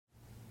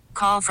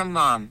Call from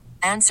mom.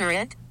 Answer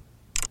it.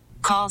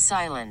 Call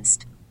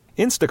silenced.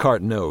 Instacart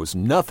knows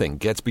nothing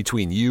gets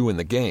between you and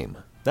the game.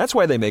 That's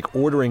why they make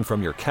ordering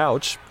from your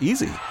couch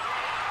easy.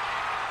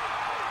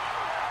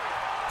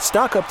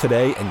 Stock up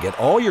today and get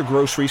all your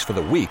groceries for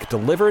the week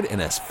delivered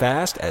in as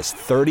fast as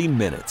 30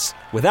 minutes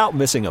without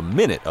missing a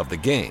minute of the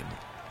game.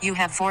 You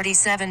have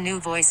 47 new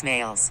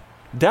voicemails.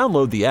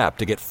 Download the app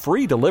to get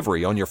free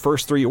delivery on your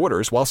first 3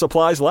 orders while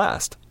supplies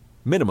last.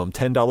 Minimum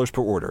 $10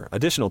 per order.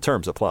 Additional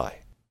terms apply.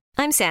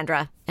 I'm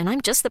Sandra, and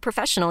I'm just the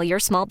professional your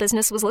small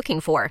business was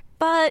looking for.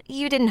 But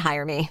you didn't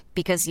hire me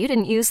because you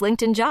didn't use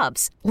LinkedIn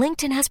Jobs.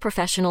 LinkedIn has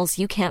professionals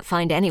you can't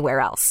find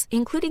anywhere else,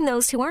 including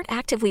those who aren't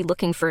actively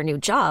looking for a new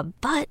job,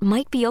 but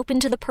might be open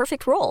to the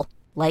perfect role,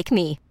 like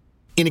me.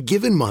 In a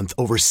given month,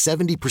 over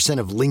 70%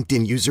 of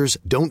LinkedIn users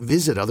don't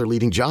visit other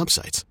leading job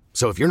sites.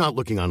 So if you're not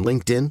looking on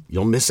LinkedIn,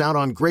 you'll miss out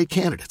on great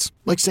candidates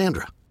like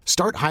Sandra.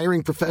 Start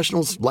hiring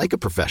professionals like a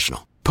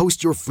professional.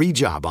 Post your free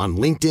job on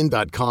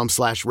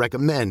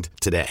linkedin.com/recommend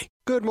today.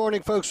 Good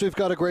morning, folks. We've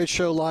got a great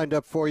show lined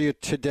up for you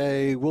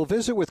today. We'll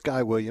visit with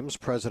Guy Williams,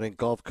 President,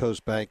 Gulf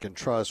Coast Bank and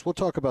Trust. We'll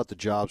talk about the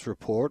jobs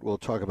report. We'll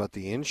talk about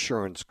the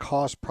insurance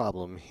cost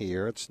problem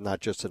here. It's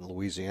not just in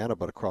Louisiana,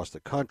 but across the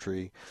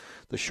country.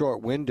 The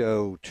short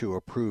window to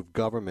approve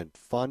government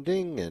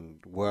funding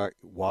and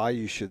why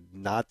you should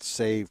not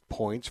save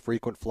points,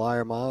 frequent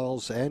flyer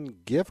miles,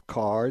 and gift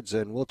cards.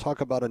 And we'll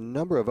talk about a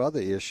number of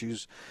other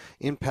issues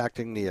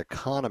impacting the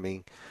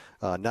economy.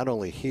 Not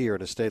only here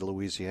in the state of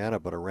Louisiana,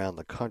 but around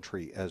the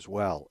country as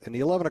well. In the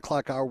 11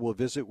 o'clock hour, we'll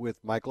visit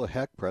with Michael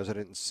Heck,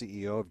 President and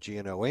CEO of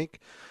G&O Inc.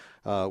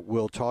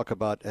 We'll talk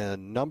about a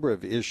number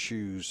of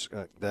issues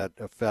that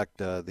affect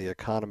the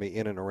economy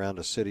in and around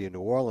the city of New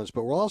Orleans,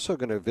 but we're also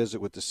going to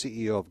visit with the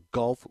CEO of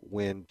Gulf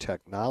Wind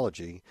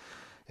Technology,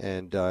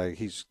 and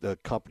he's the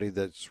company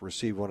that's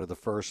received one of the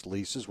first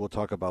leases. We'll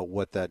talk about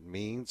what that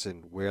means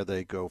and where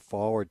they go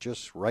forward,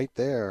 just right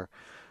there.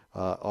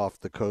 Off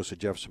the coast of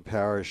Jefferson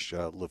Parish,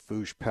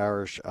 Lafourche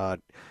Parish,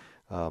 and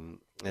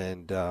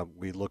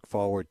we look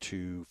forward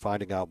to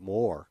finding out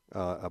more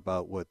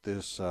about what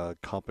this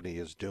company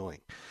is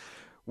doing.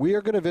 We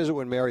are going to visit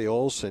with Mary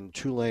Olson,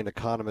 Tulane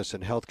economist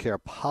and healthcare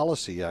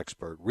policy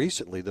expert.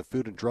 Recently, the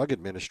Food and Drug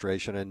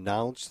Administration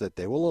announced that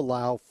they will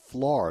allow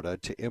Florida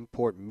to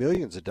import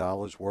millions of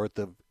dollars worth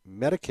of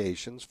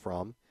medications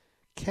from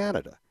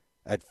Canada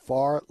at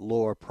far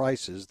lower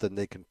prices than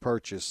they can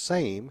purchase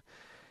same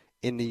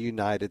in the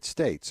United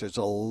States. There's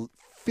a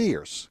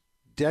fierce,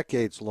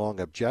 decades-long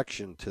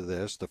objection to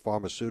this. The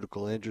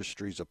pharmaceutical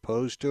industry is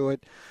opposed to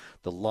it.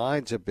 The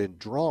lines have been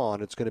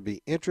drawn. It's going to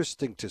be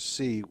interesting to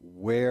see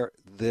where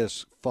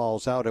this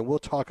falls out, and we'll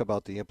talk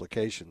about the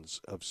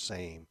implications of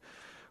same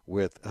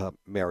with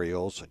Mary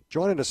Olson.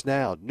 Joining us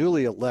now,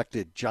 newly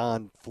elected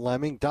John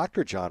Fleming,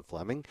 Dr. John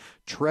Fleming,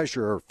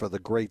 Treasurer for the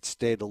great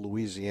state of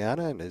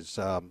Louisiana,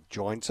 and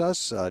joins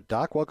us.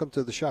 Doc, welcome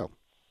to the show.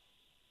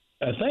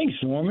 Thanks,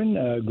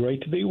 Norman.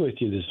 Great to be with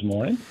you this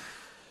morning.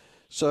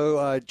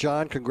 So,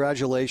 John,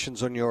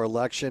 congratulations on your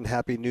election.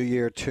 Happy New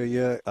Year to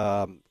you.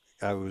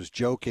 I was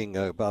joking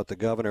about the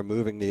governor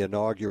moving the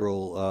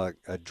inaugural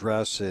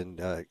address and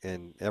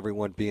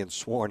everyone being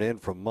sworn in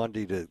from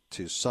Monday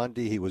to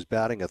Sunday. He was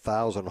batting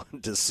 1,000 on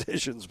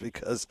decisions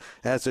because,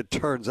 as it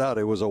turns out,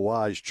 it was a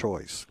wise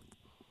choice.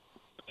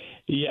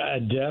 Yeah,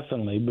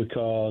 definitely,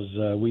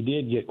 because we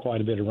did get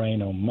quite a bit of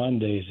rain on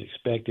Monday as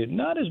expected.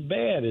 Not as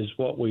bad as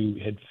what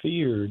we had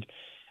feared,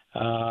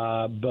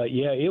 but,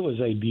 yeah, it was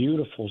a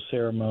beautiful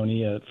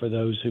ceremony for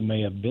those who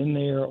may have been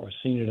there or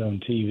seen it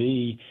on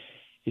TV.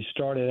 It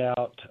started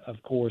out,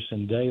 of course,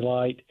 in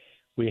daylight.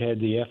 We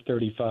had the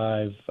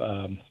F-35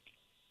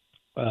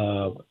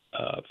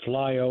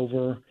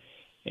 flyover,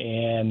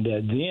 and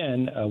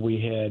then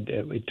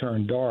it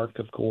turned dark,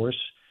 of course,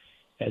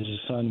 as the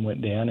sun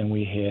went down, and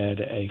we had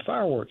a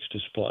fireworks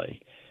display.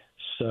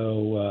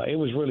 So it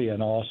was really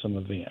an awesome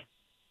event.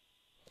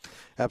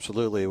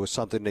 Absolutely. It was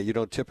something that you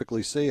don't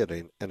typically see at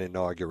an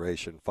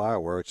inauguration,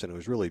 fireworks, and it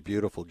was really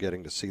beautiful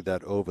getting to see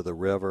that over the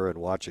river and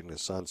watching the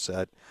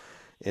sunset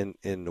in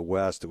the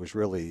west. It was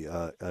really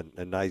a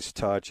nice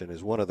touch, and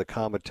as one of the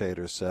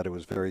commentators said, it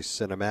was very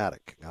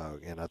cinematic,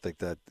 and I think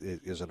that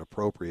is an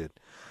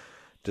appropriate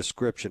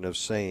description of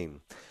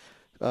same.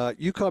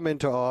 You come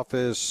into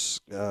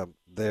office,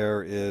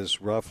 there is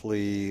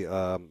roughly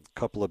a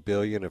couple of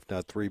billion, if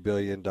not $3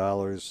 billion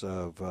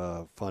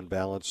of fund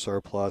balance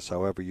surplus,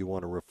 however you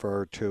want to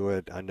refer to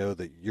it. I know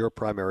that your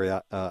primary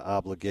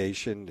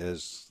obligation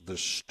is the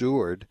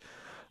steward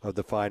of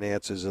the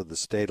finances of the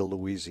state of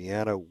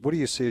Louisiana. What do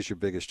you see as your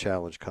biggest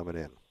challenge coming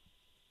in?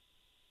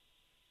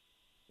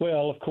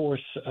 Well, of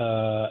course,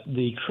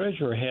 the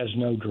treasurer has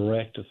no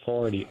direct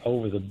authority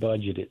over the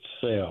budget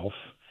itself.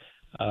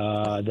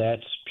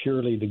 That's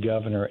purely the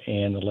governor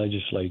and the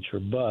legislature.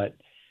 But,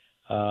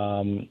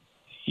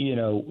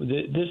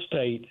 this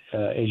state,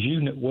 as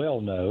you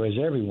well know, as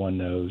everyone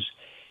knows,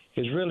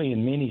 has really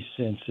in many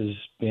senses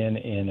been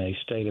in a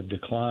state of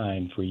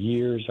decline for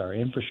years. Our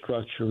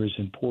infrastructure is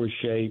in poor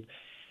shape.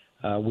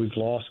 We've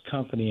lost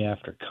company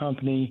after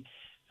company.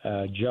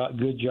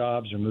 Good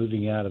jobs are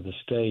moving out of the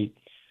state.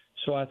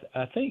 So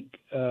I think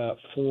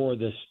for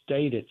the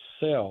state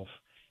itself,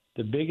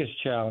 the biggest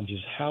challenge is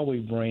how we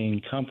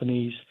bring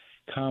companies,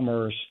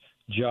 commerce,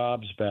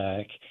 jobs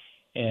back,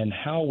 and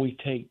how we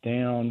take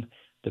down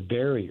the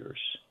barriers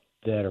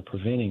that are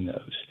preventing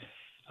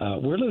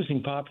those. We're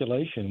losing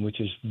population, which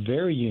is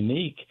very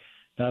unique,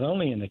 not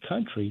only in the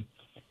country,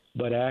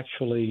 but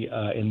actually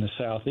in the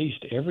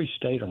Southeast. Every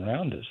state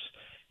around us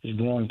is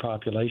growing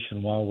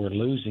population while we're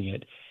losing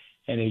it.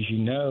 And as you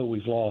know,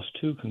 we've lost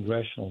 2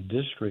 congressional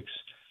districts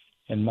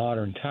in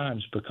modern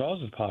times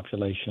because of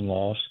population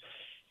loss,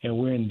 and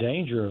we're in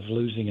danger of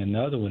losing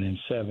another one in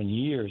 7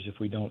 years if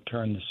we don't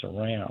turn this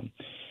around.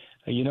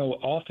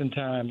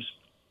 Oftentimes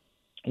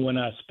when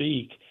I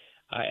speak,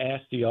 I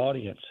ask the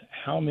audience,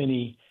 how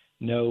many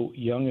know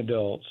young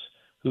adults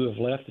who have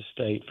left the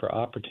state for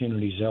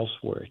opportunities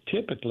elsewhere,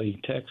 typically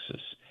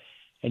Texas,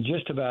 and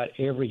just about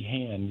every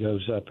hand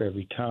goes up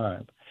every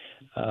time.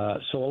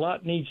 So a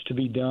lot needs to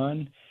be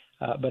done,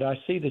 but I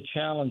see the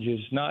challenge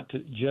is not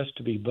just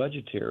to be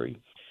budgetary,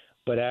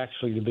 but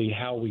actually to be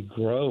how we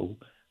grow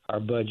our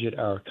budget,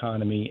 our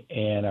economy,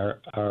 and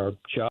our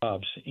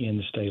jobs in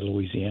the state of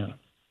Louisiana.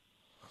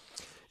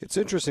 It's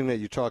interesting that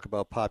you talk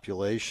about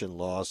population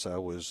loss. I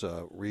was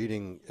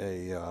reading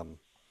a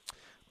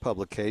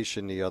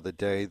publication the other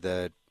day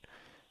that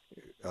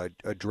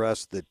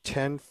addressed the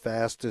 10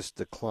 fastest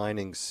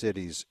declining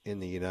cities in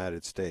the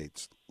United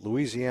States.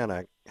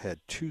 Louisiana had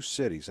 2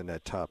 cities in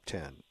that top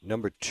 10.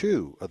 Number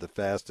 2 of the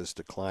fastest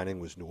declining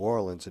was New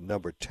Orleans, and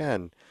number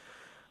 10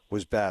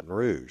 was Baton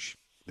Rouge,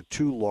 the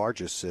 2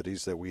 largest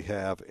cities that we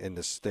have in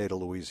the state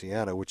of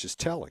Louisiana, which is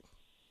telling.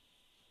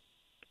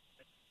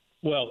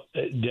 Well,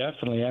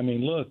 definitely. I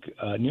mean, look,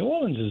 New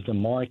Orleans is the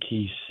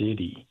marquee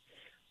city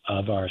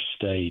of our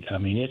state. I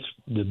mean, it's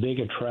the big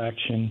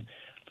attraction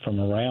from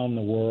around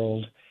the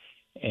world,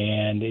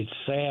 and it's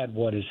sad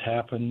what has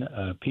happened.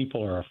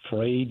 People are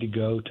afraid to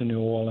go to New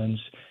Orleans,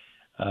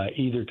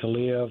 either to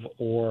live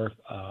or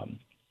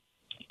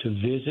to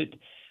visit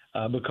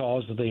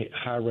because of the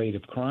high rate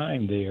of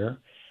crime there.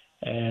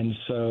 And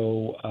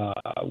so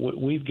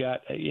we've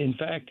got, in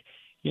fact,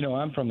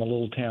 I'm from a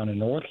little town in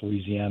North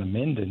Louisiana,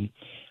 Minden,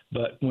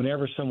 but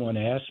whenever someone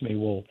asks me,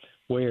 well,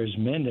 where's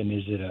Minden?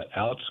 Is it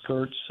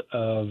outskirts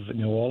of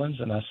New Orleans?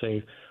 And I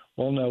say,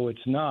 well, no,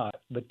 it's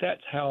not. But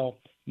that's how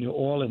New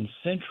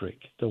Orleans-centric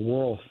the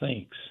world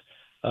thinks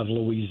of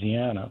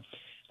Louisiana.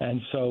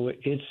 And so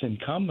it's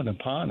incumbent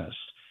upon us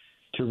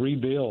to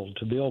rebuild,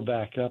 to build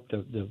back up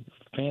the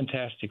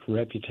fantastic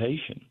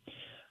reputation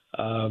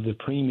of the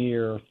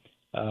premier,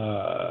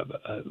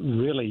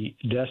 really,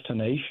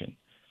 destination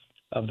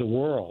of the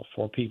world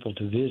for people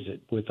to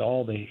visit, with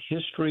all the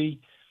history.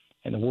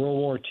 And the World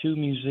War II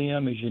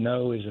Museum, as you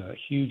know, is a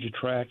huge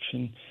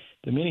attraction.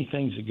 There are many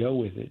things that go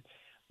with it.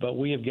 But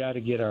we have got to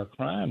get our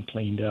crime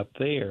cleaned up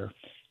there.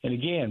 And,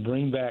 again,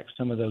 bring back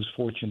some of those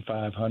Fortune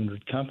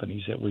 500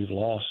 companies that we've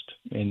lost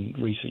in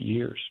recent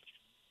years.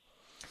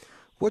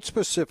 What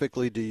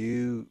specifically do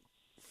you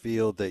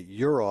feel that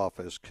your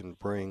office can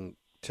bring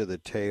to the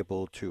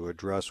table to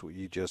address what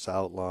you just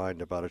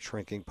outlined about a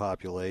shrinking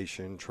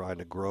population, trying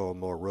to grow a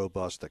more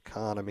robust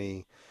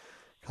economy,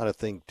 kind of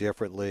think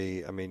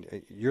differently? I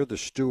mean, you're the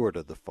steward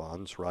of the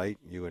funds, right?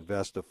 You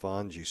invest the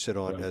funds. You sit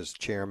on as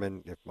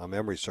chairman, if my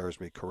memory serves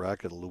me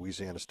correct, of the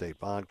Louisiana State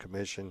Bond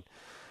Commission.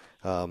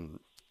 In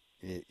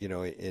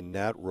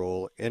that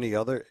role, any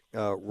other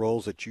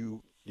roles that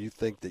you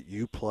think that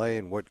you play,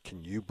 and what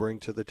can you bring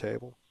to the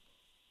table?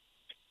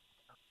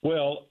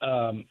 Well,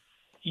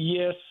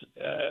 yes.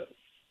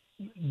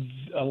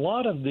 A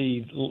lot of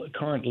the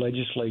current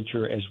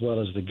legislature, as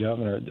well as the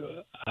governor,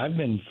 I've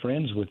been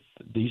friends with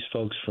these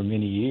folks for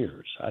many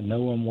years. I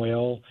know them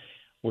well.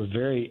 We're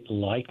very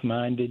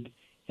like-minded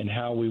in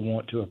how we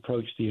want to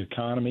approach the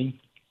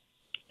economy.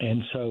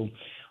 And so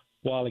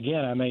while,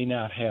 again, I may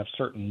not have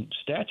certain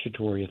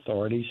statutory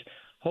authorities,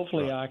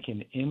 hopefully I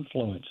can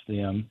influence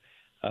them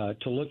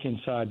to look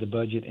inside the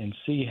budget and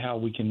see how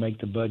we can make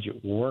the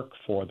budget work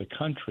for the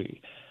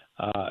country,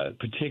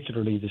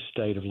 particularly the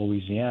state of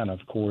Louisiana,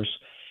 of course.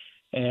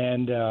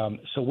 And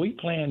so we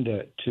plan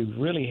to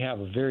really have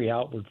a very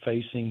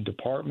outward-facing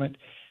department,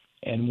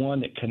 and one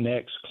that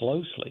connects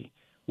closely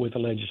with the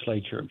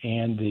legislature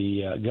and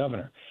the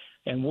governor.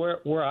 And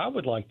where I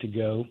would like to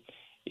go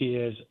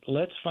is,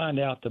 let's find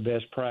out the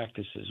best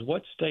practices.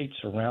 What states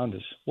around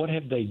us, what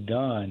have they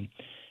done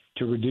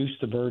to reduce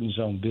the burdens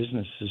on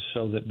businesses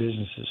so that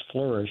businesses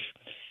flourish?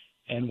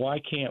 And why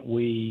can't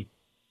we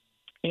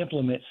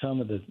implement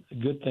some of the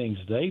good things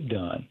they've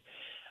done?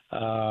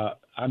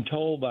 I'm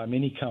told by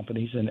many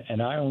companies,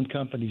 and I own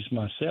companies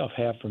myself,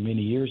 have for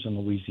many years in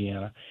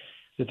Louisiana,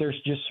 that there's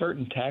just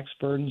certain tax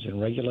burdens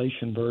and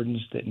regulation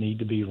burdens that need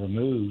to be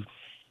removed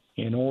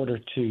in order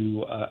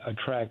to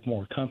attract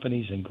more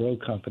companies and grow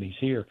companies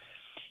here.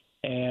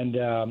 And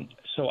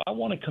so I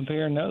want to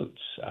compare notes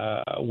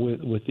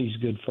with these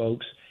good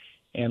folks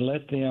and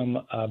let them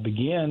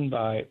begin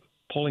by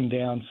pulling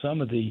down some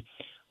of the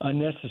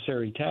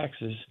unnecessary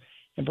taxes.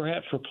 and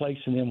perhaps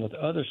replacing them with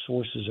other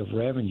sources of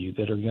revenue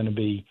that are going to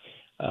be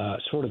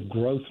sort of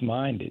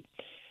growth-minded.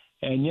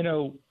 And,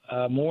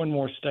 more and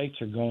more states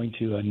are going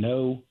to a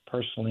no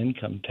personal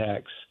income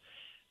tax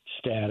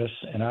status,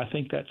 and I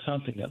think that's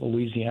something that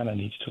Louisiana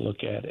needs to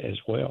look at as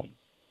well.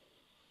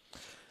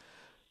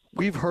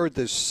 We've heard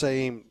this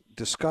same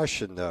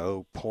discussion,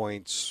 though,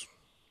 points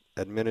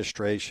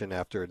administration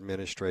after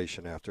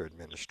administration after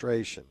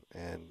administration,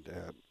 and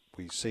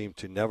we seem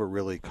to never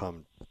really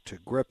come to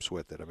grips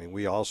with it. I mean,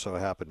 we also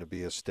happen to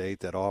be a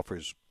state that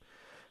offers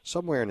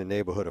somewhere in the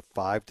neighborhood of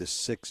 $5 to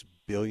 $6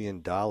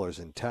 billion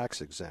in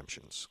tax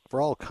exemptions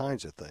for all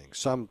kinds of things.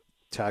 Some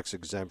tax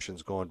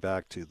exemptions going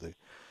back to the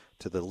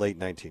late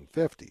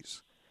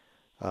 1950s.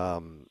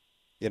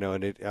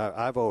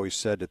 I've always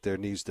said that there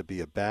needs to be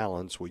a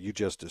balance. What you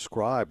just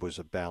described was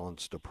a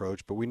balanced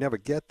approach, but we never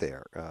get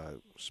there.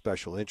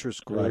 Special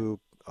interest group,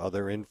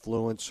 other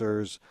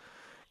influencers,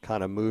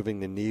 kind of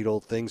moving the needle.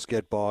 Things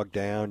get bogged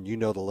down. You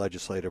know the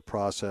legislative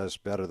process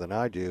better than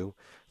I do.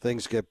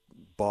 Things get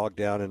bogged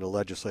down in the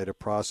legislative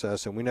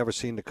process, and we never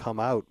seem to come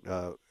out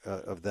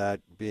of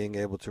that being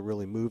able to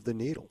really move the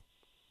needle.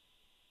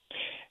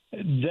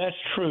 That's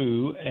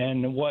true,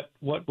 and what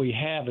we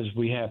have is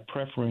we have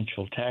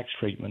preferential tax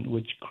treatment,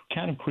 which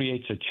kind of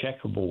creates a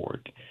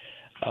checkerboard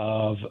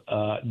of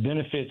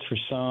benefits for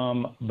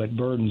some but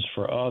burdens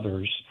for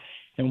others.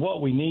 And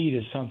what we need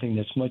is something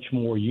that's much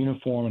more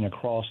uniform and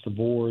across the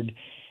board,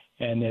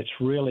 and that's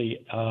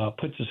really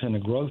puts us in a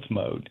growth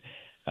mode.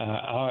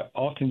 I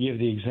often give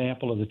the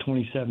example of the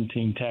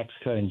 2017 Tax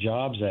Cut and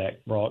Jobs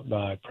Act brought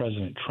by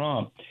President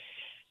Trump,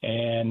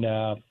 and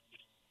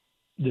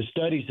the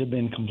studies have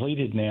been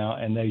completed now,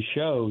 and they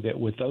show that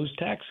with those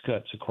tax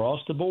cuts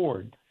across the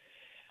board,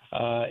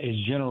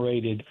 it's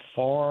generated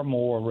far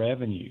more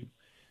revenue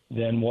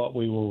than what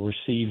we were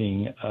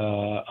receiving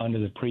under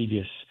the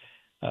previous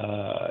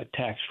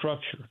tax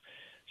structure.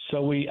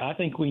 So I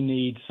think we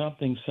need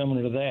something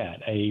similar to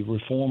that, a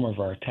reform of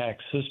our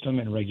tax system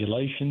and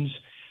regulations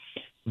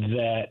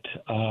that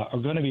are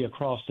going to be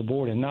across the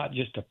board and not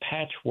just a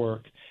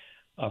patchwork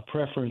of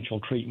preferential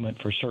treatment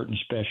for certain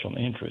special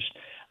interests.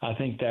 I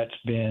think that's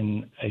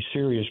been a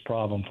serious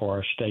problem for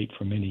our state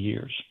for many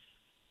years.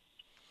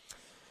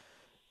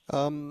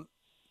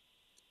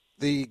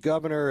 The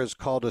governor has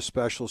called a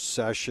special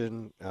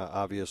session,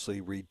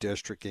 obviously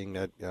redistricting.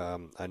 That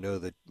I know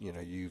that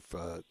you've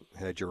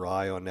had your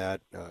eye on that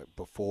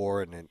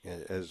before, and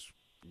as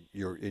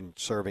you're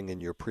serving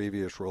in your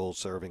previous role,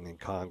 serving in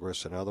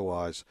Congress and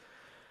otherwise.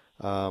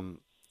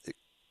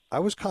 I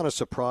was kind of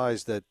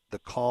surprised that the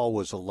call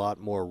was a lot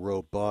more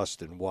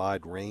robust and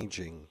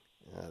wide-ranging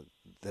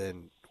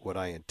than what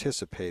I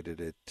anticipated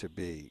it to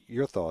be.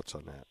 Your thoughts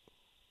on that?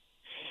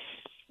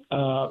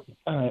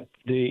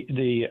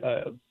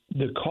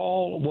 The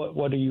call.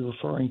 What are you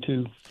referring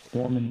to,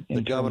 Norman?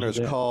 The governor's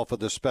call for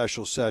the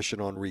special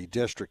session on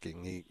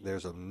redistricting.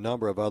 There's a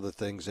number of other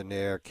things in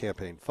there: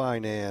 campaign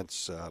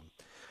finance,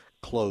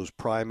 closed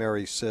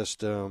primary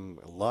system,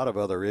 a lot of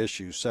other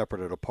issues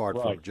separate and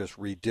apart from just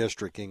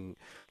redistricting.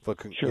 For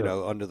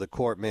under the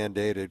court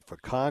mandated for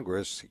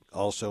Congress,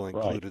 also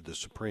included the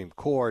Supreme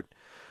Court.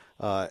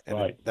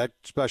 That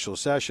special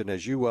session,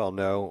 as you well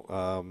know,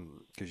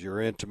 because you're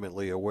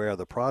intimately aware of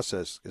the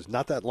process, is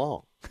not that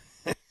long.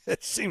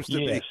 It seems to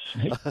be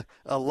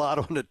a lot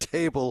on the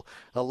table,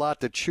 a lot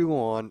to chew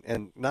on,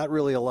 and not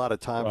really a lot of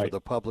time for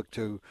the public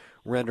to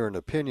render an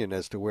opinion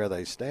as to where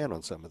they stand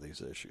on some of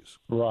these issues.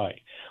 Right.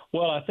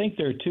 Well, I think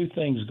there are two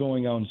things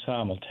going on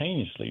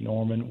simultaneously,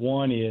 Norman.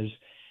 One is,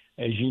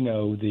 as you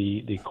know,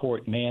 the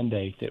court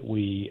mandate that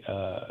we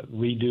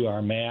redo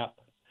our map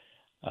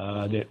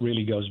that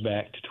really goes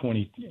back to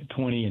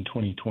 2020 and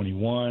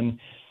 2021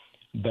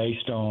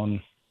 based on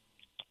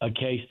a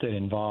case that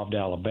involved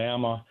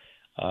Alabama,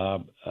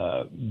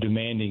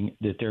 demanding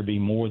that there be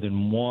more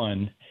than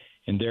one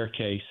in their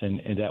case, and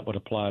that would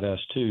apply to us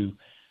too,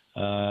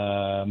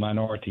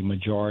 minority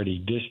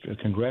majority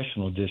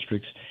congressional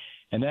districts,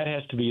 and that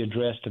has to be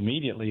addressed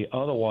immediately.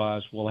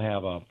 Otherwise, we'll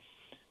have a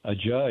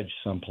judge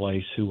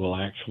someplace who will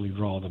actually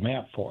draw the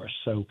map for us.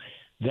 So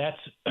that's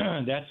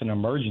an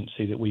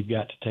emergency that we've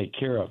got to take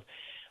care of.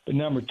 But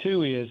number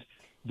two is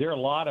there are a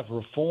lot of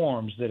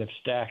reforms that have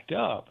stacked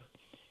up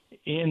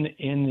in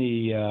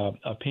the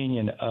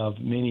opinion of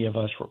many of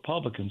us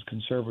Republicans,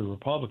 conservative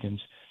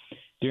Republicans,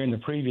 during the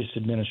previous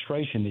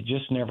administration that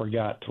just never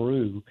got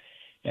through.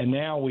 And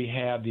now we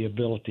have the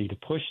ability to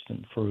push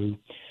them through.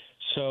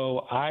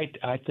 So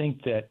I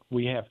think that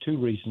we have two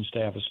reasons to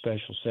have a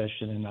special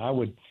session, and I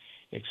would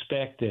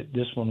expect that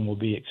this one will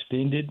be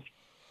extended.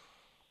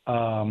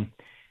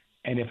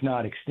 And if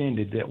not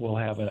extended, that we'll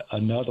have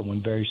another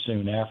one very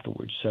soon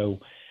afterwards. So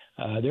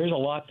there's a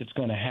lot that's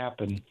going to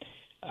happen,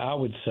 I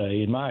would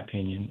say, in my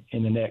opinion,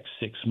 in the next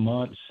 6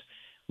 months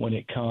when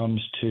it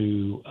comes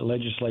to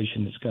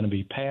legislation that's going to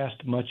be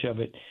passed. Much of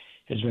it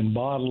has been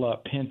bottled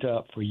up, pent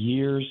up for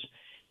years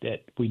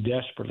that we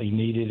desperately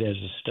needed as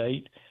a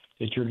state,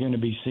 that you're going to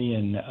be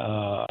seeing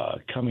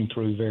coming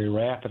through very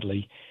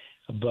rapidly.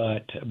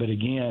 But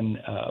again,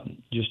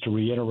 just to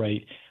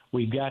reiterate,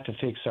 we've got to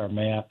fix our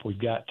map.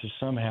 We've got to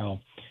somehow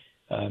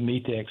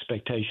meet the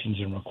expectations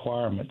and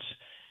requirements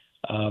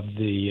of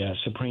the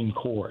Supreme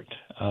Court,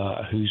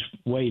 who's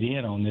weighed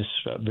in on this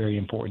very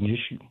important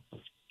issue.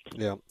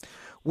 Yeah.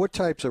 What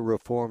types of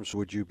reforms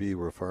would you be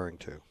referring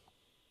to?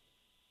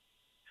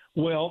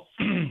 Well,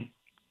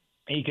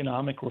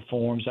 economic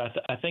reforms.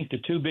 I think the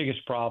two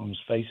biggest problems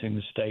facing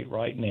the state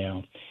right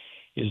now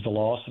is the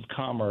loss of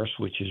commerce,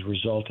 which has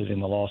resulted in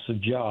the loss of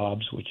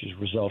jobs, which has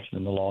resulted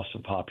in the loss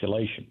of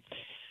population.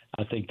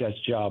 I think that's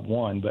job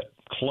one, but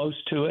close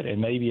to it and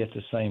maybe at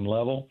the same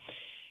level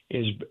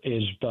is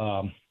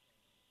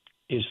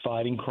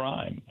fighting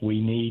crime.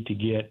 We need to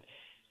get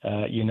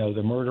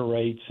the murder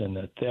rates and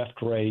the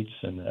theft rates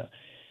and the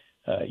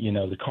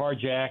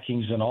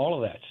carjackings and all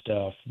of that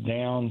stuff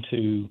down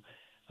to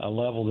a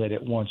level that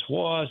it once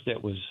was,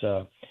 that was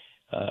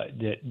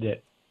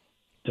that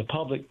the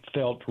public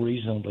felt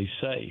reasonably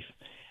safe.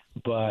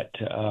 But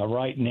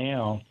right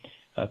now,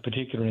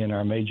 particularly in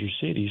our major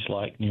cities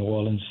like New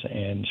Orleans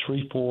and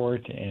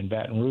Shreveport and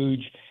Baton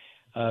Rouge,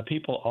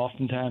 people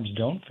oftentimes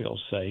don't feel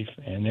safe,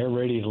 and they're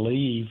ready to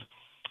leave,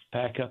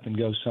 pack up, and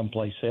go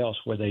someplace else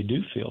where they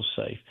do feel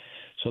safe.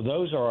 So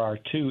those are our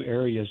two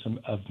areas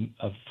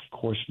of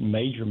course,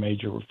 major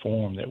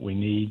reform that we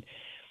need.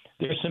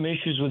 There's some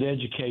issues with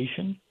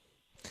education.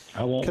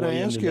 I won't. Can I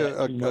ask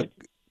you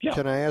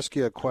Can I ask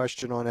you a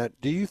question on that?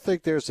 Do you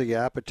think there's the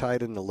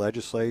appetite in the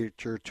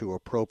legislature to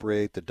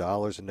appropriate the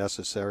dollars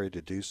necessary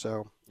to do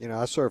so? You know,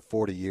 I served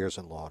 40 years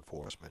in law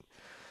enforcement,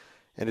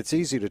 and it's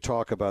easy to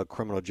talk about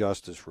criminal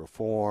justice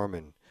reform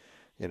and,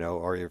 you know,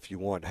 or if you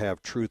want,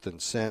 have truth in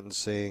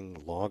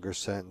sentencing, longer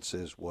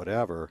sentences,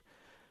 whatever.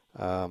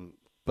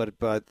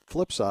 But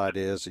flip side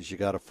is you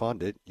got to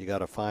fund it, you got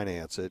to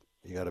finance it,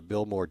 you got to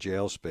build more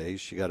jail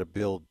space, you got to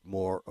build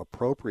more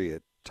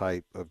appropriate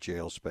type of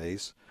jail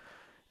space,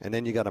 and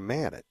then you got to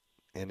man it.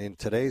 And in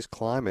today's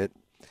climate,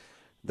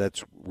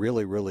 that's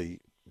really,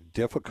 really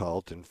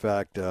difficult. In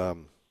fact,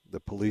 the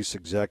Police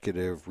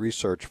Executive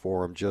Research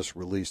Forum just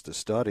released a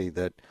study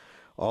that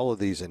all of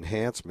these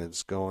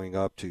enhancements going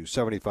up to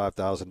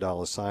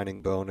 $75,000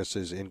 signing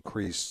bonuses,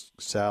 increased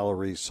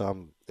salaries,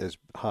 some as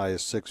high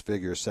as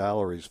six-figure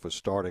salaries for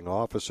starting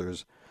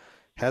officers,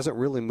 hasn't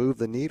really moved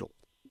the needle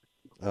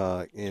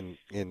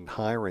in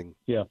hiring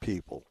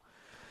people.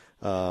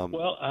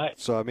 So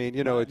I mean,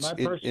 you know,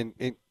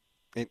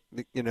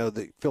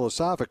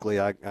 philosophically,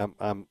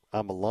 I'm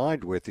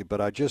aligned with you,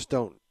 but I just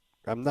don't.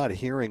 I'm not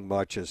hearing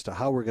much as to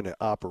how we're going to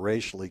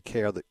operationally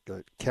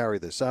carry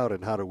this out,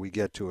 and how do we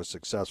get to a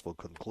successful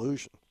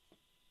conclusion.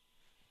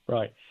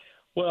 Right.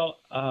 Well,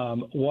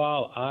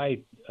 while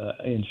I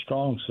in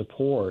strong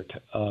support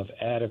of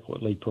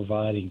adequately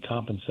providing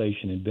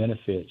compensation and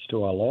benefits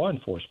to our law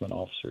enforcement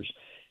officers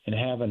and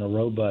having a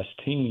robust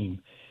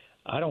team,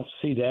 I don't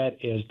see that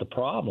as the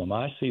problem.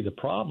 I see the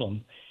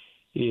problem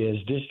is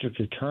district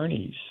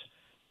attorneys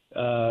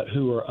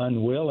who are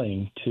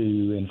unwilling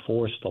to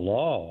enforce the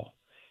law.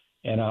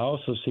 And I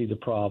also see the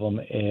problem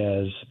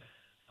as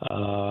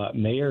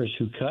mayors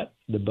who cut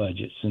the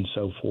budgets and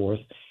so forth,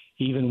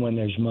 even when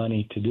there's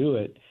money to do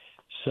it.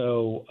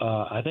 So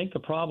I think the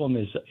problem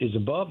is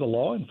above the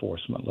law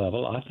enforcement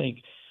level. I think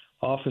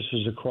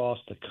officers across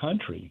the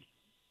country,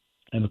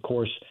 and of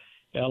course,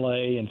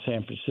 L.A. and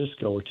San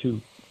Francisco are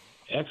two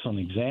excellent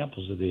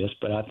examples of this,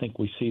 but I think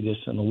we see this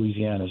in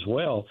Louisiana as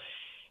well,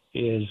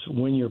 is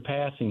when you're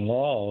passing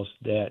laws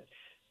that,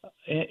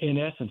 in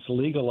essence,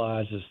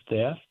 legalizes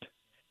theft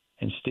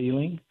and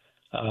stealing,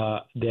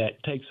 that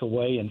takes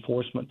away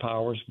enforcement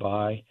powers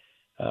by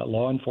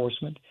law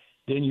enforcement,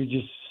 then you're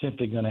just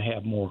simply going to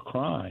have more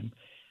crime.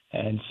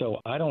 And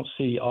so I don't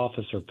see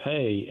officer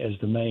pay as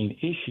the main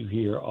issue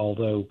here,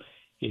 although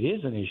it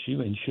is an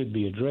issue and should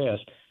be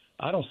addressed.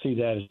 I don't see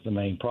that as the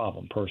main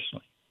problem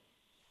personally.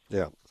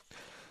 Yeah.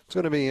 It's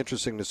going to be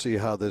interesting to see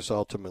how this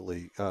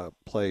ultimately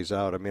plays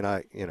out. I mean,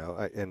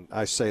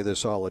 I say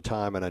this all the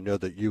time, and I know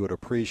that you would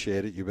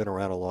appreciate it. You've been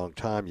around a long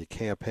time. You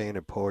campaign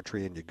in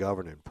poetry and you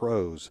govern in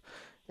prose,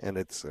 and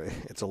it's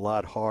a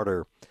lot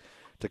harder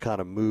to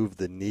kind of move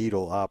the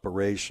needle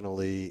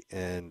operationally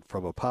and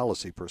from a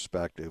policy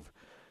perspective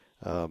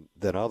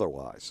than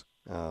otherwise.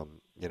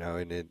 And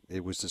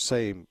it was the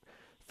same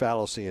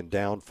fallacy and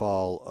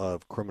downfall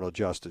of criminal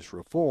justice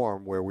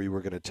reform, where we were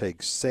going to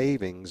take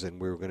savings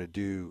and we were going to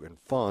do and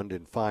fund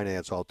and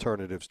finance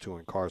alternatives to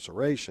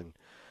incarceration,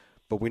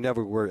 but we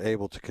never were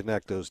able to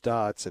connect those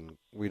dots, and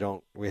we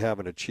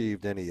haven't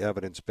achieved any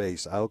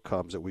evidence-based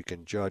outcomes that we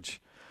can judge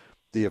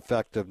the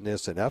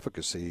effectiveness and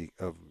efficacy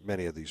of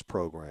many of these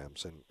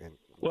programs.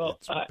 Well,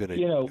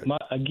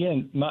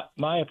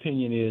 my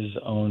opinion is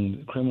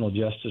on criminal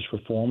justice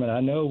reform, and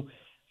I know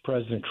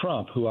President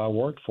Trump, who I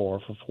worked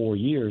for 4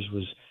 years,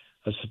 was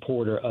a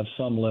supporter of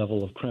some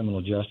level of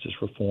criminal justice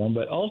reform.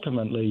 But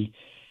ultimately,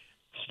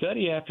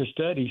 study after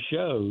study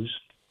shows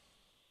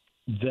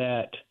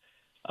that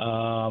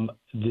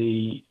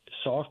the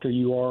softer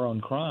you are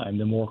on crime,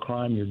 the more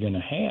crime you're going to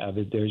have.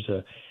 There's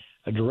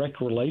a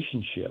direct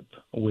relationship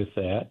with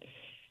that.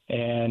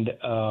 And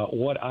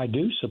what I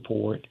do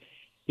support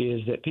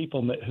is that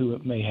people who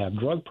may have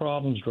drug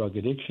problems, drug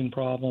addiction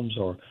problems,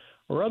 or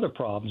other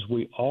problems,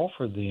 we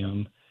offer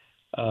them,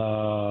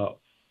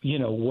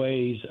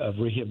 ways of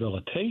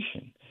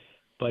rehabilitation.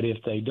 But if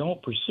they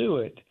don't pursue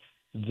it,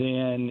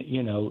 then,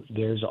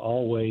 there's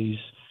always,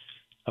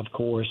 of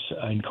course,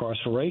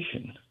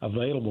 incarceration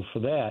available for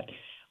that.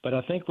 But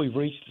I think we've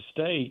reached a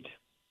state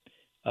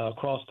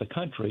across the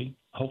country,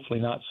 hopefully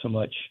not so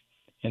much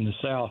in the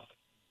South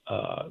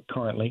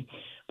currently,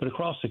 but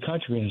across the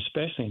country, and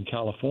especially in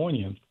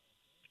California,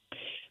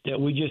 that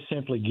we just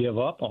simply give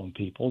up on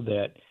people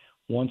that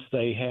once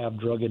they have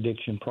drug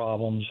addiction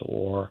problems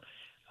or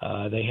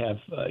they have,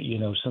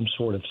 some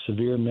sort of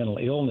severe mental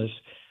illness,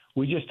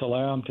 we just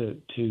allow them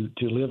to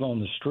live on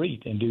the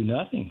street and do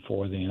nothing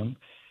for them.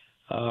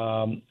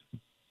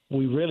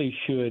 We really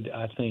should,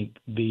 I think,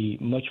 be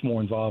much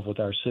more involved with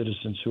our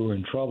citizens who are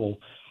in trouble,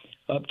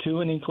 up to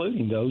and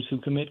including those who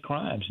commit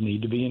crimes,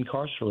 need to be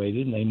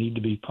incarcerated, and they need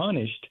to be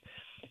punished,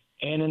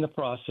 and in the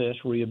process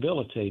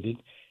rehabilitated.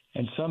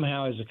 And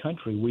somehow, as a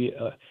country,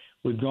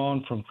 we've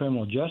gone from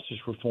criminal justice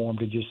reform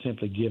to just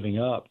simply giving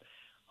up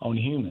on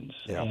humans.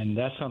 Yeah. And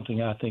that's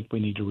something I think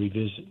we need to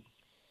revisit.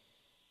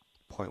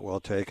 Point well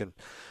taken.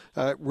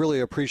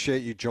 Really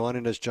appreciate you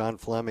joining us, John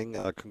Fleming.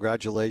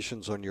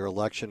 Congratulations on your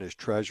election as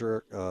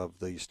treasurer of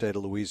the state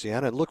of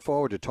Louisiana, and look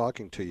forward to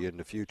talking to you in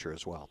the future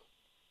as well.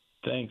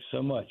 Thanks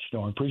so much,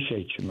 Norm.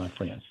 Appreciate you, my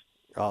friends.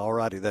 All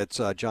righty. That's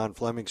John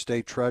Fleming,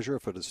 state treasurer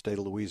for the state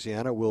of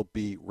Louisiana. We'll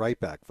be right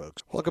back,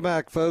 folks. Welcome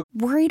back, folks.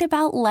 Worried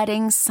about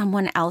letting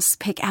someone else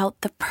pick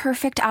out the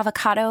perfect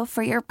avocado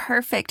for your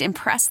perfect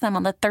impress them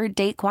on the third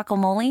date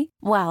guacamole?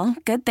 Well,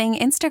 good thing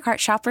Instacart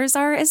shoppers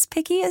are as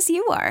picky as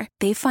you are.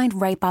 They find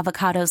ripe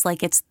avocados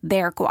like it's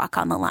their guac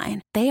on the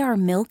line. They are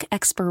milk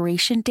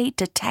expiration date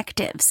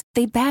detectives.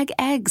 They bag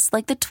eggs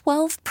like the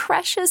 12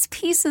 precious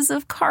pieces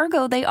of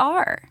cargo they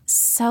are.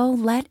 So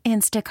let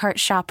Instacart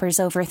shoppers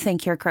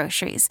overthink your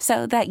groceries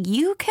so that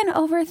you can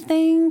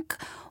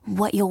overthink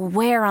what you'll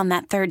wear on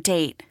that third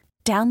date.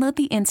 Download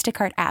the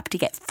Instacart app to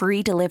get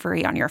free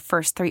delivery on your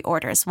first 3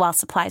 orders while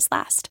supplies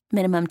last.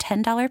 Minimum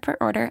 $10 per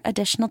order.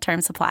 Additional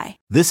terms apply.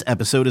 This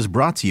episode is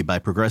brought to you by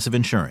Progressive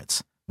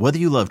Insurance. Whether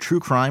you love true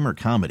crime or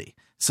comedy,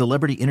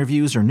 celebrity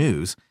interviews or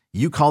news,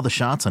 you call the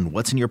shots on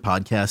what's in your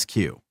podcast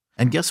queue.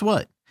 And guess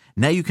what?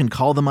 Now you can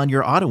call them on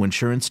your auto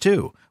insurance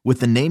too with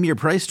the Name Your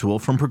Price tool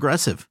from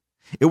Progressive.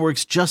 It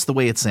works just the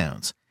way it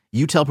sounds.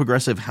 You tell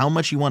Progressive how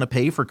much you want to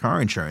pay for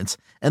car insurance,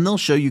 and they'll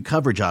show you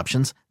coverage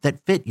options that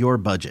fit your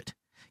budget.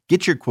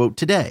 Get your quote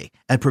today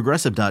at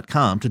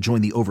Progressive.com to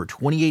join the over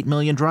 28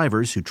 million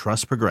drivers who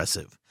trust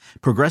Progressive.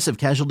 Progressive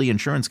Casualty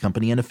Insurance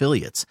Company and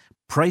Affiliates.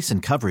 Price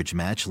and coverage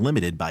match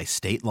limited by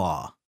state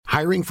law.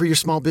 Hiring for your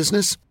small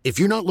business? If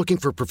you're not looking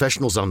for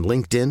professionals on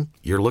LinkedIn,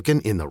 you're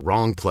looking in the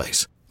wrong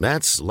place.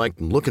 That's like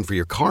looking for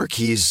your car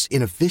keys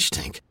in a fish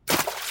tank.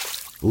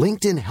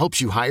 LinkedIn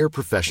helps you hire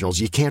professionals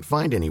you can't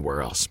find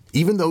anywhere else,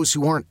 even those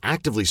who aren't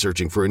actively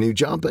searching for a new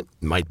job but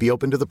might be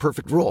open to the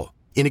perfect role.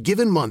 In a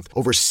given month,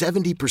 over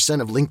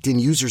 70% of LinkedIn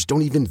users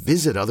don't even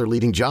visit other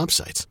leading job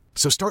sites.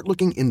 So start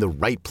looking in the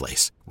right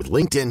place. With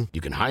LinkedIn,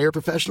 you can hire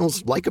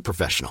professionals like a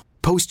professional.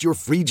 Post your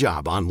free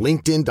job on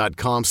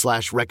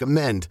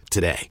linkedin.com/recommend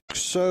today.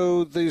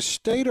 So the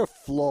state of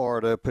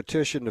Florida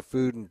petitioned the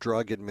Food and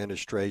Drug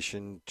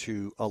Administration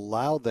to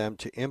allow them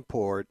to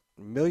import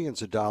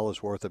millions of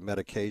dollars worth of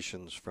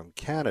medications from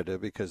Canada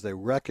because they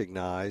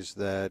recognize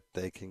that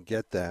they can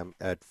get them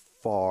at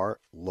far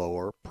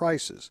lower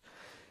prices.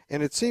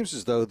 And it seems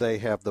as though they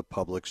have the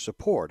public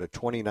support. A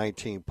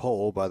 2019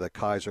 poll by the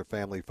Kaiser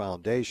Family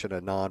Foundation,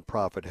 a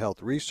nonprofit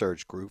health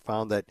research group,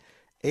 found that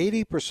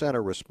 80%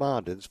 of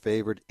respondents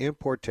favored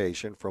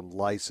importation from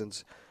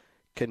licensed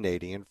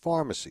Canadian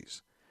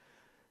pharmacies.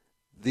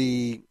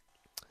 The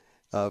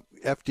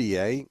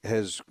FDA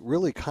has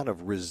really kind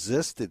of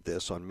resisted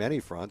this on many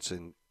fronts,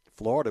 and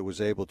Florida was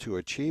able to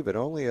achieve it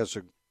only as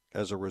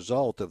a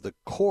result of the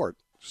court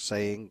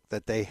saying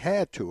that they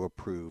had to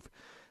approve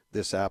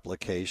this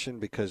application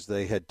because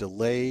they had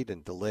delayed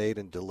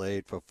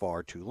for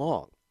far too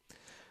long.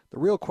 The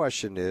real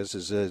question is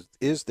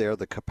there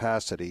the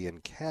capacity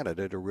in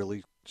Canada to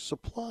really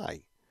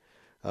supply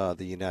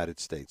the United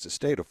States? The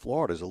state of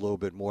Florida is a little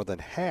bit more than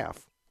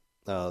half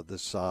the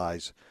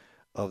size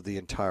of the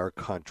entire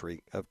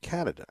country of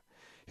Canada.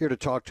 Here to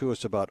talk to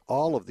us about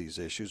all of these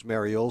issues,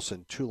 Mary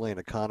Olson, Tulane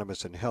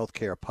economist and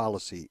healthcare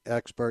policy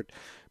expert.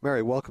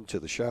 Mary, welcome to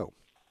the show.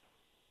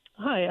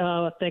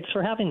 Hi, thanks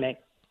for having me.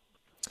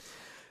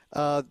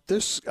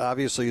 This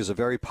obviously is a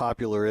very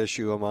popular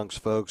issue amongst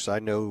folks. I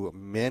know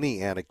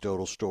many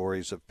anecdotal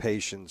stories of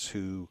patients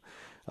who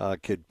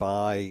could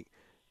buy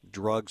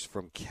drugs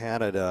from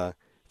Canada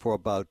for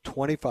about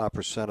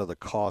 25% of the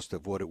cost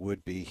of what it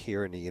would be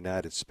here in the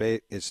United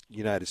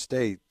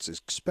States,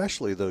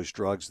 especially those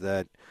drugs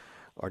that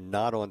are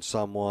not on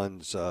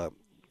someone's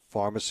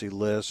pharmacy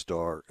list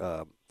or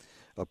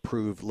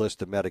approved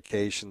list of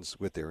medications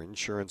with their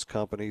insurance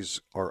companies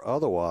or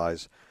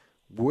otherwise.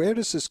 Where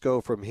does this go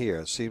from here?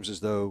 It seems as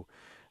though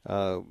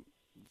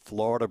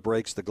Florida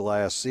breaks the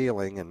glass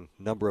ceiling, and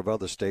a number of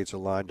other states are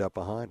lined up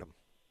behind them.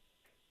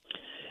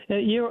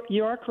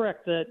 You are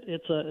correct that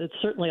it's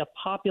certainly a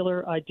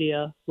popular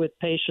idea with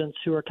patients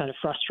who are kind of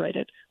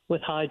frustrated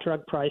with high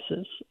drug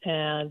prices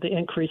and the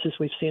increases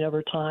we've seen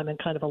over time, and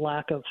kind of a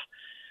lack of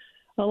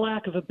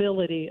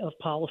ability of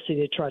policy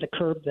to try to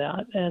curb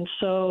that. And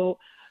so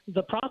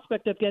the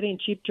prospect of getting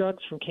cheap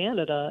drugs from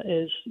Canada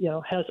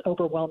has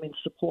overwhelming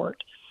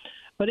support.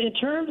 But in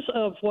terms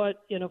of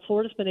what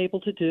Florida's been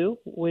able to do,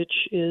 which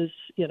is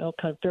kind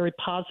of very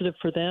positive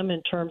for them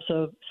in terms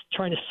of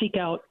trying to seek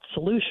out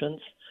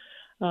solutions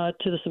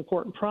to this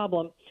important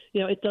problem,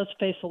 it does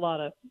face a lot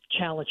of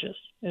challenges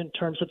in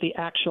terms of the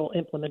actual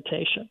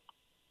implementation.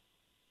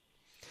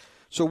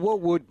 So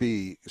what would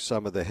be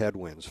some of the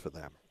headwinds for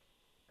them?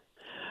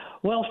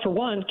 Well, for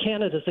one,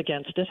 Canada's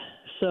against it,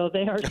 so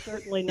they are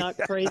certainly not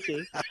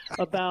crazy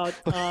about,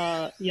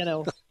 That's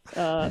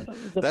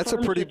a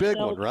pretty big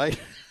one, right?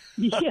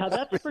 Yeah,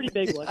 that's a pretty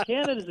big one.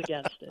 Canada's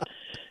against it.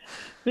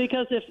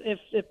 Because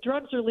if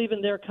drugs are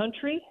leaving their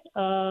country,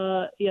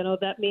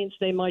 that means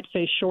they might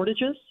face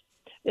shortages.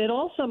 It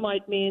also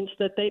might mean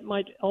that they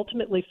might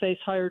ultimately face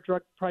higher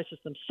drug prices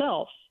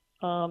themselves,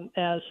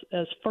 as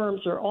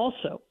firms are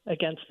also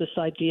against this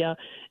idea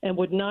and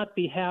would not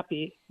be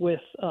happy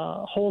with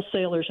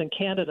wholesalers in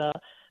Canada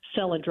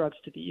selling drugs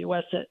to the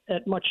U.S.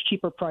 at much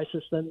cheaper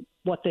prices than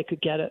what they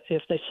could get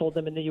if they sold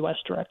them in the U.S.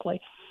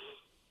 directly.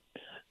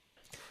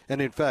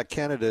 And in fact,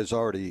 Canada has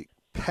already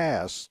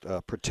passed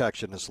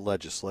protectionist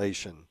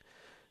legislation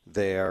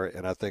there,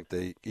 and I think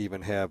they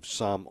even have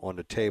some on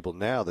the table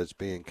now that's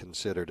being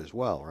considered as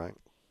well, right?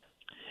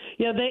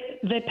 Yeah,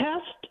 they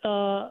passed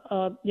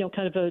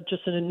kind of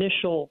just an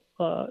initial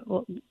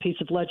piece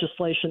of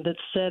legislation that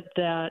said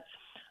that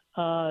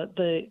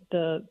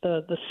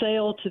the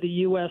sale to the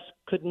U.S.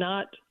 could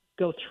not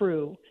go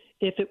through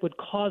if it would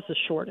cause a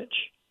shortage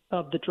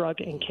of the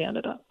drug in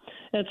Canada.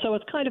 And so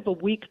it's kind of a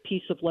weak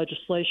piece of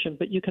legislation,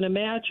 but you can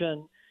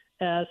imagine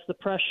as the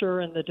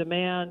pressure and the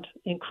demand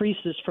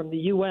increases from the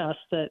U.S.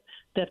 that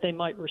they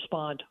might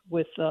respond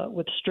with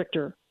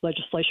stricter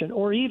legislation,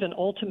 or even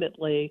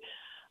ultimately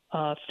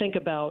think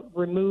about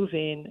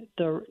removing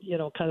the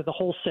kind of the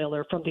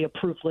wholesaler from the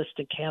approved list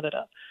in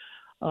Canada,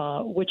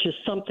 which is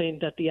something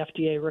that the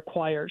FDA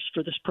requires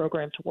for this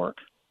program to work.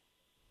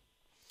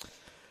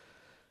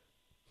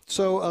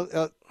 So,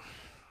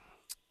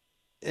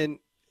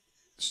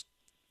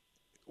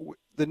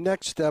 the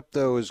next step,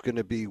 though, is going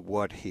to be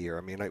what here?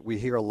 I mean, we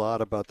hear a lot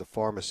about the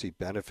pharmacy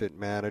benefit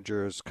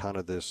managers, kind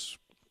of this,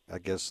 I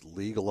guess,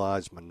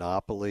 legalized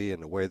monopoly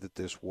and the way that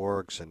this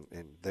works, and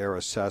their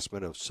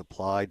assessment of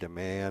supply,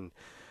 demand,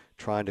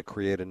 trying to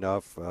create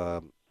enough,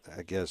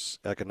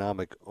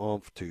 economic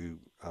oomph to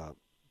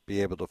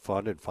be able to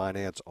fund and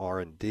finance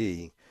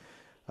R&D.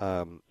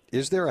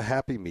 Is there a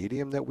happy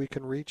medium that we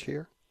can reach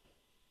here?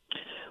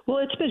 Well,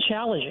 it's been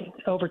challenging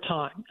over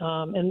time.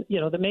 And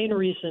the main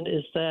reason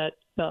is that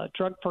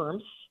drug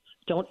firms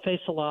don't face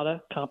a lot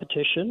of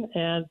competition,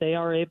 and they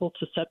are able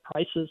to set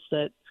prices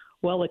that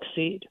well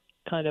exceed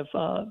kind of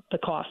the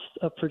cost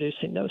of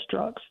producing those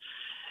drugs.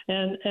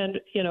 And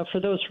for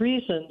those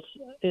reasons,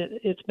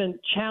 it's been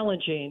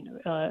challenging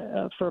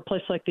for a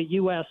place like the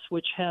U.S.,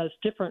 which has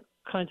different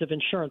kinds of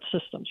insurance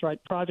systems,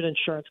 right? Private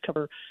insurance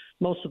cover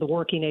most of the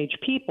working age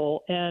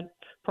people, and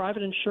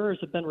private insurers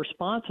have been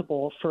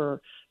responsible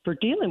for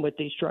dealing with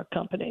these drug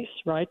companies,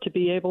 right, to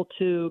be able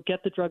to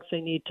get the drugs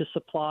they need to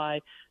supply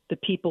the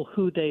people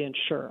who they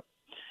insure.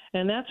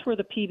 And that's where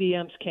the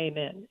PBMs came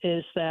in,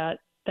 is that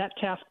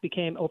task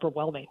became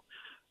overwhelming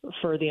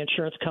for the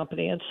insurance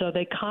company. And so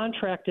they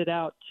contracted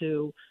out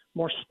to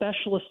more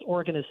specialist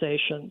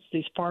organizations,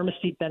 these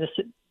pharmacy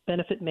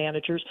benefit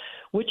managers,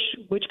 which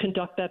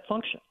conduct that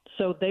function.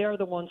 So they are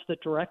the ones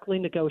that directly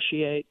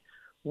negotiate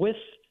with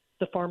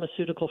the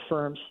pharmaceutical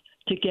firms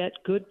to get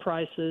good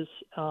prices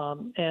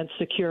and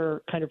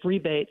secure kind of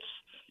rebates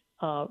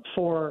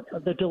for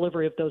the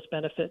delivery of those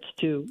benefits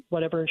to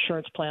whatever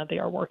insurance plan they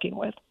are working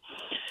with.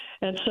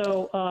 And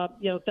so,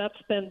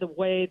 that's been the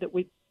way that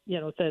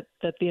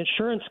that the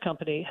insurance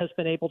company has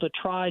been able to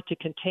try to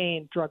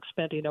contain drug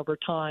spending over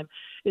time,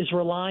 is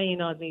relying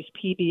on these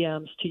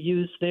PBMs to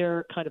use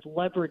their kind of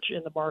leverage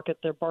in the market,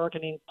 their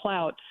bargaining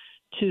clout,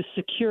 to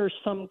secure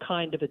some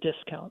kind of a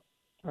discount,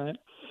 right?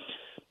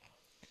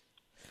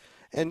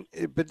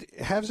 But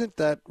hasn't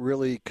that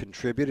really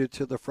contributed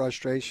to the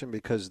frustration,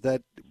 because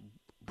that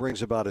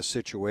brings about a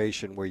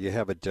situation where you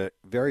have a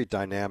very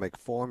dynamic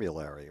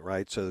formulary,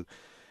 right? So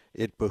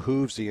it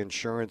behooves the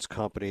insurance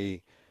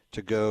company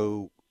to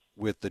go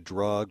with the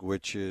drug,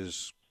 which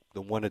is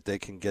the one that they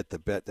can get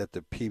that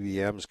the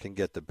PBMs can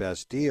get the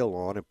best deal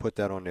on, and put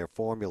that on their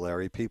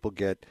formulary. People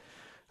get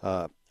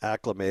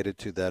acclimated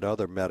to that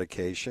other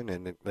medication,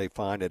 and they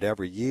find that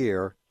every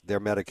year their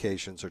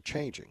medications are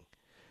changing.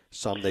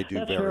 Some they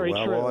do very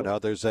well true. on,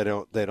 others they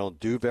don't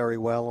do very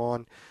well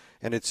on.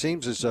 And it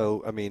seems as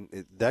though,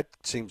 that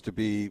seems to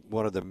be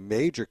one of the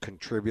major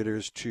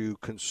contributors to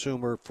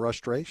consumer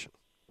frustration.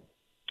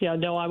 Yeah,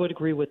 no, I would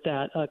agree with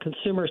that.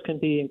 Consumers can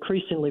be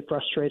increasingly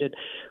frustrated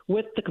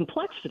with the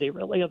complexity,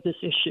 really, of this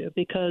issue,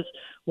 because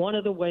one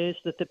of the ways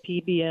that the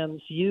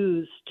PBMs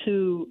use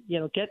to,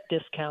 get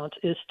discounts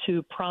is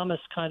to promise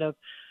kind of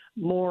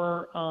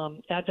more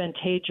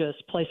advantageous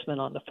placement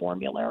on the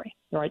formulary,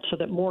 right? So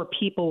that more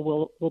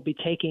people will be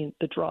taking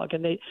the drug,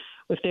 and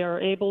if they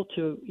are able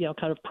to,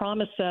 kind of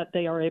promise that,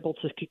 they are able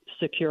to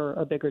secure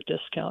a bigger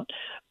discount.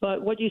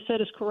 But what you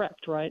said is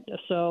correct, right?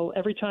 So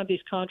every time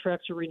these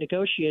contracts are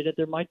renegotiated,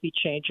 there might be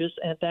changes,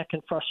 and that can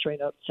frustrate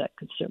and upset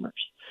consumers.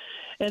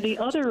 And the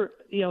other,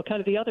 kind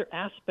of the other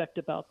aspect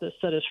about this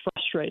that is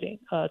frustrating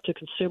to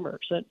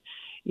consumers and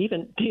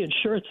even the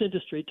insurance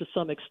industry to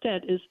some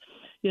extent is,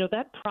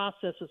 that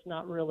process is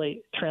not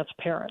really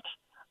transparent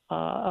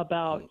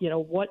about,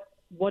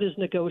 what is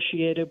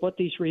negotiated, what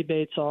these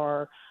rebates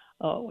are,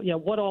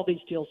 what all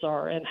these deals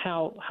are, and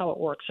how it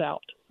works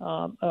out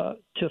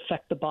to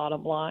affect the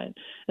bottom line.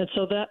 And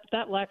so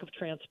that lack of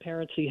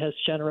transparency has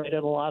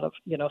generated a lot of,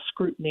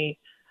 scrutiny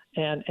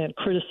and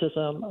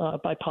criticism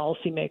by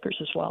policymakers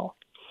as well.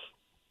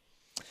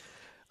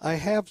 I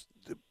have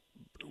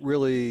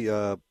really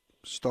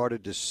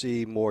started to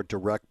see more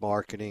direct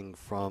marketing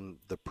from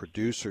the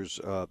producers,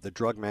 the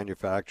drug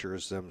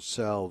manufacturers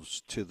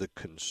themselves, to the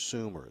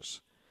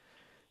consumers.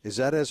 Is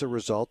that as a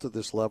result of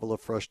this level of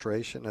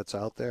frustration that's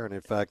out there? And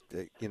in fact,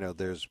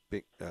 there's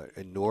big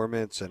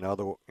enormous and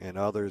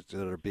others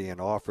that are being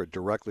offered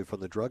directly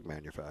from the drug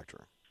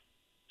manufacturer.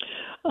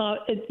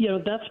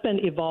 That's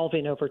been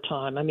evolving over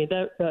time. I mean,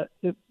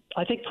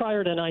 I think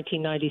prior to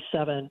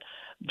 1997,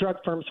 drug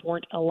firms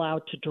weren't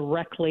allowed to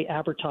directly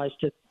advertise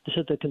to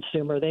the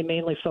consumer. They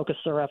mainly focused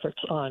their efforts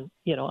on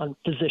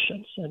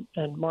physicians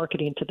and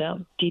marketing to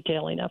them,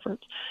 detailing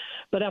efforts.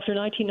 But after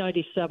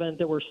 1997,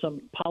 there were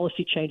some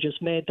policy changes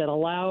made that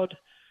allowed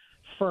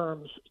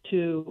firms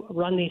to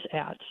run these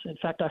ads. In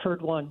fact, I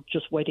heard one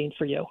just waiting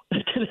for you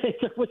today.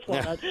 There was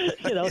one.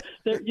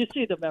 You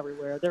see them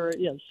everywhere. There are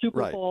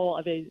Super Bowl.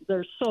 I mean,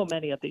 there's so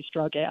many of these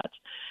drug ads,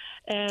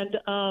 and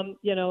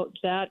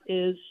that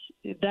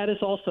is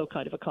also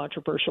kind of a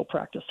controversial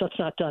practice. That's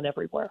not done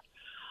everywhere,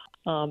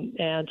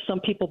 and some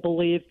people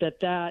believe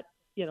that.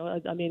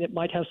 It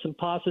might have some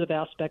positive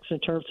aspects in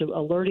terms of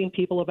alerting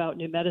people about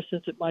new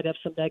medicines. It might have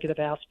some negative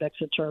aspects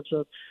in terms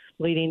of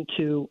leading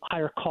to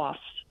higher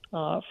costs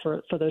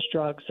for those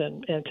drugs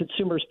and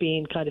consumers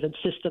being kind of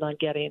insistent on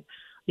getting,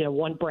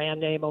 one brand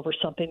name over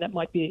something that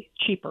might be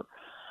cheaper.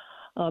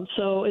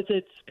 So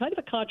it's kind of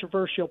a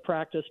controversial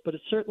practice, but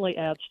it certainly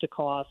adds to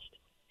cost.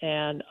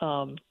 And,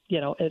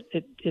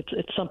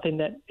 it's something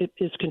that it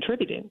is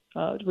contributing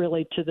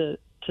really to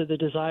the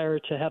desire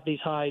to have these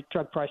high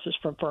drug prices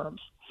from firms.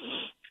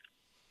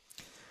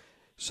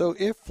 So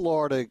if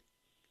Florida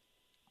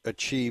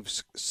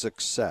achieves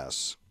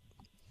success,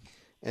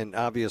 and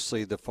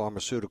obviously the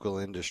pharmaceutical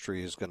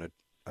industry is going to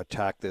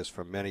attack this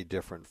from many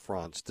different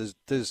fronts,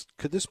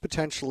 could this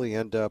potentially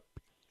end up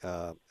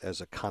as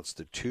a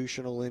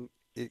constitutional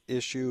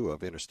issue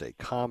of interstate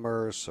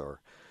commerce or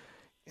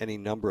any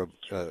number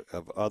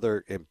of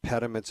other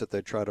impediments that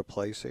they try to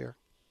place here?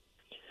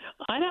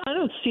 I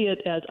don't see it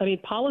as. I mean,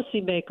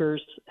 policymakers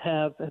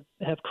have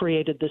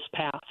created this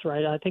path,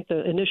 right? I think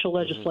the initial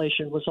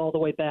legislation was all the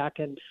way back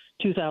in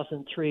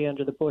 2003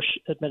 under the Bush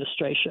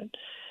administration,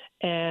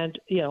 and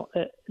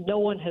no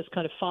one has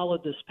kind of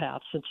followed this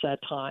path since that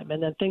time.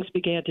 And then things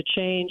began to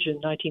change in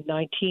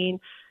 1919,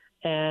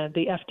 and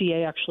the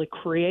FDA actually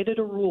created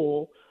a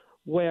rule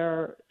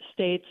where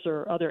states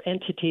or other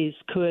entities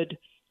could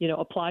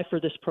apply for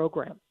this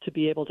program to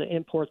be able to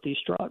import these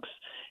drugs.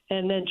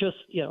 And then just,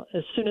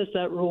 as soon as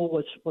that rule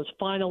was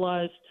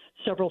finalized,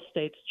 several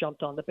states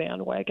jumped on the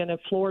bandwagon, and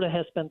Florida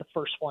has been the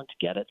first one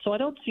to get it. So I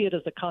don't see it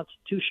as a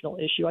constitutional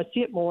issue. I see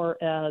it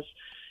more as,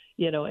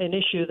 an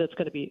issue that's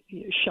going to be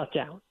shut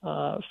down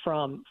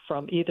from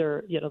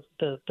either,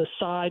 the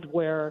side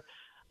where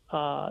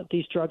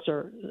these drugs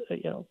are,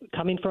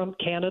 coming from,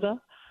 Canada,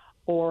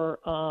 or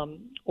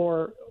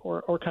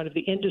kind of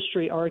the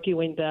industry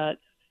arguing that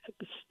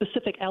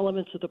specific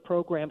elements of the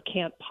program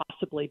can't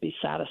possibly be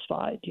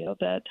satisfied,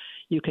 that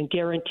you can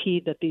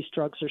guarantee that these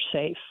drugs are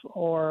safe,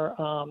 or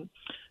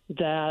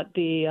that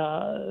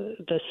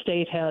the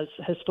state has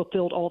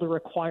fulfilled all the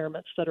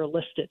requirements that are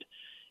listed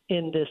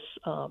in this,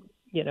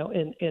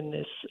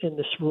 in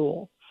this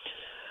rule.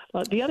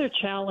 The other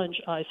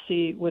challenge I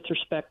see with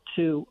respect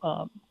to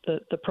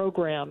the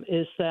program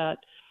is that,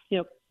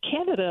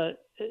 Canada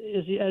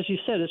is, as you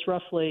said, is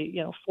roughly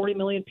 40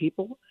 million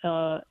people,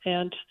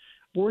 and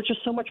we're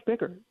just so much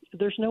bigger.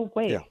 There's no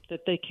way that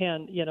they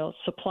can,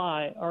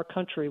 supply our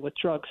country with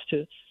drugs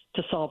to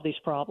solve these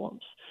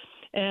problems.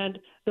 And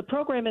the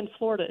program in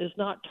Florida is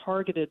not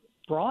targeted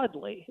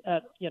broadly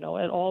at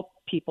all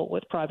people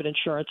with private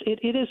insurance.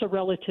 It is a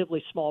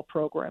relatively small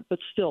program, but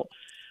still,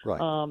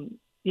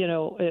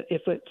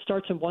 if it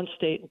starts in one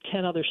state and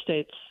 10 other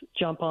states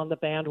jump on the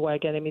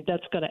bandwagon, I mean,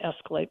 that's going to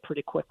escalate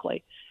pretty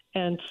quickly.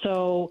 And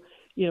so,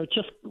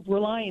 just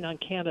relying on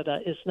Canada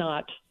is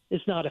not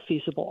a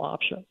feasible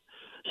option.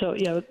 So,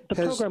 the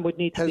program would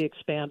need to be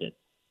expanded.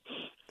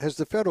 Has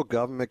the federal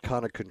government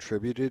kind of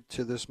contributed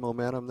to this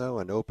momentum, though,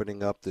 and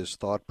opening up this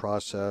thought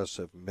process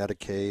of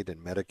Medicaid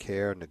and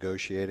Medicare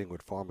negotiating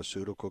with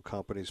pharmaceutical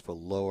companies for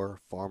lower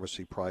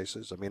pharmacy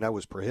prices? I mean, that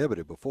was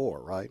prohibited before,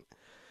 right?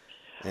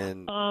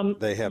 And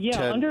they have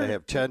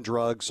 10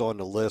 drugs on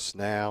the list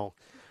now.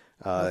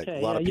 Okay,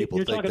 a lot of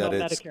people think that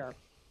it's Medicare.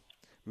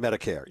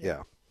 Medicare,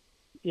 yeah.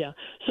 Yeah.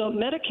 So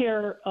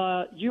Medicare,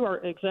 you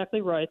are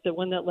exactly right that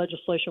when that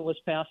legislation was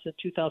passed in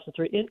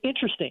 2003,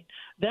 interesting,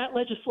 that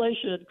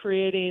legislation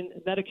creating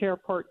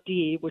Medicare Part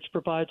D, which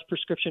provides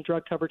prescription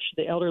drug coverage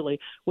to the elderly,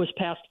 was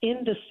passed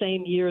in the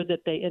same year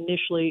that they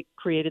initially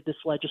created this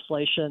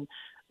legislation,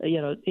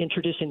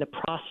 introducing the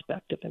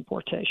prospect of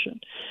importation.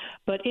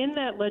 But in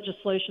that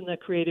legislation that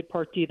created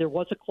Part D, there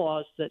was a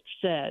clause that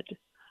said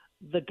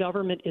the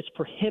government is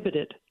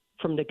prohibited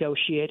from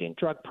negotiating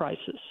drug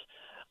prices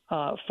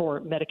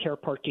for Medicare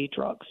Part D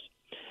drugs.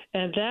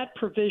 And that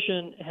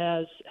provision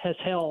has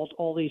held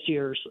all these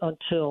years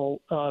until,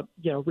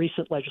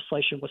 recent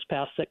legislation was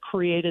passed that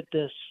created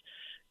this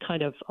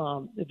kind of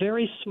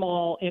very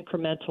small,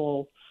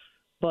 incremental,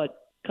 but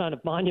kind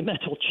of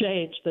monumental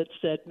change that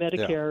said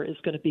Medicare is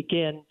going to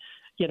begin,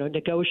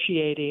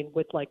 negotiating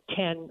with like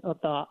 10 of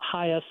the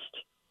highest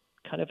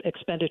kind of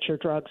expenditure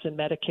drugs in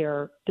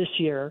Medicare this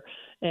year,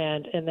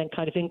 and then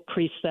kind of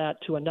increase that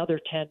to another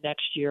 10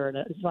 next year. And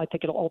I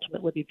think it'll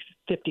ultimately be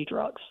 50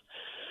 drugs.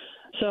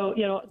 So,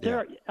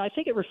 I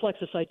think it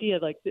reflects this idea,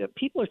 like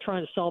people are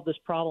trying to solve this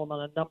problem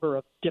on a number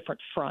of different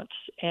fronts,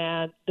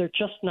 and they're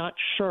just not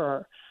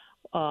sure,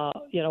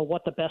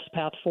 what the best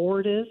path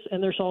forward is.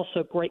 And there's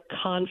also great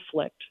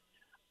conflict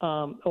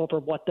over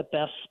what the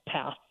best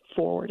path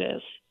forward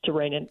is to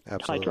rein in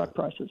high drug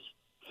prices.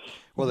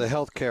 Well, the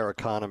healthcare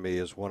economy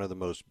is one of the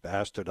most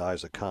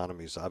bastardized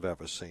economies I've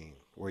ever seen,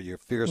 where your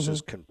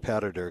fiercest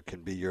competitor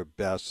can be your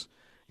best,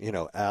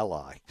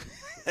 ally.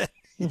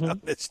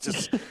 It's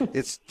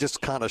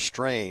just kind of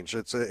strange.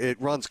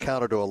 It runs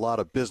counter to a lot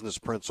of business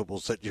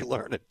principles that you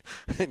learn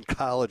in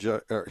college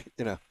or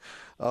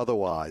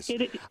otherwise.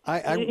 It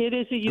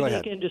is a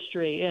unique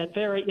industry, and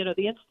very,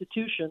 the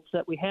institutions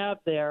that we have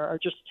there are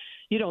just,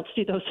 you don't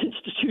see those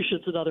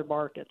institutions in other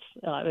markets.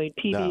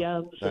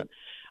 PBMs and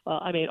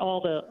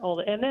all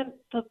the, and then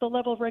the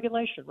level of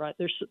regulation, right?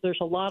 There's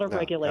a lot of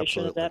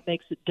regulation, and that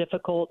makes it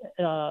difficult,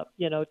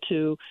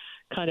 to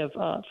kind of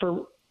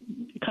for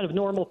kind of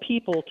normal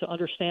people to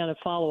understand and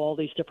follow all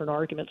these different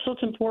arguments. So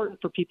it's important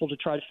for people to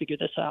try to figure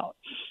this out.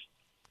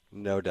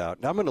 No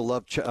doubt. Now, I'm going to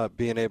love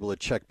being able to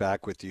check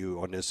back with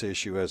you on this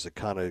issue as it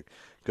kind of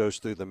goes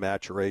through the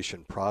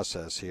maturation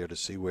process here to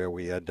see where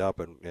we end up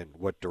and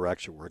what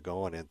direction we're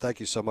going in.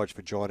 Thank you so much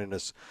for joining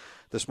us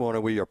this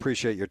morning. We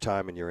appreciate your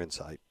time and your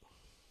insight.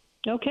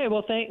 Okay.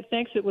 Well,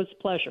 thanks. It was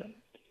a pleasure.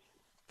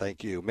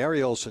 Thank you.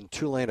 Mary Olson,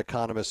 Tulane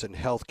economist and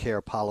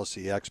healthcare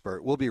policy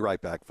expert. We'll be right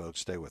back,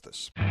 folks. Stay with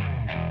us.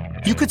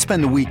 You could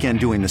spend the weekend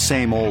doing the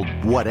same old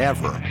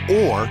whatever,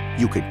 or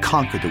you could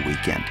conquer the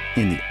weekend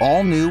in the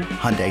all-new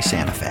Hyundai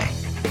Santa Fe.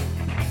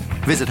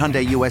 Visit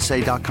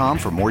HyundaiUSA.com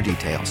for more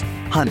details.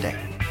 Hyundai,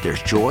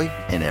 there's joy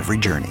in every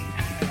journey.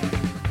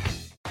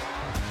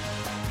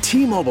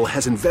 T-Mobile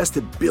has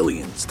invested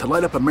billions to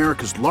light up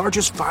America's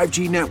largest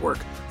 5G network,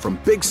 from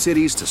big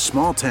cities to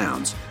small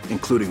towns,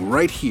 including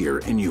right here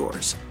in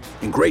yours.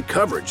 And great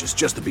coverage is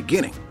just the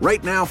beginning.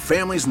 Right now,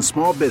 families and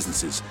small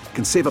businesses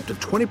can save up to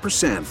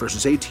 20%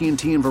 versus AT&T and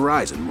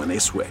Verizon when they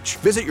switch.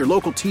 Visit your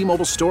local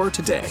T-Mobile store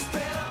today.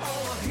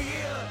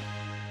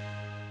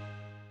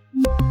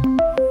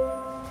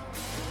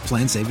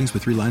 Plan savings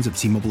with 3 lines of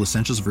T-Mobile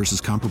Essentials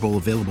versus comparable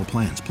available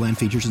plans. Plan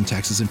features and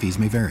taxes and fees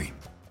may vary.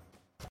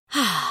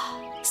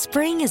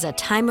 Spring is a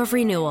time of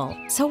renewal,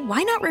 so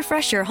why not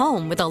refresh your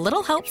home with a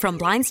little help from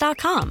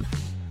Blinds.com?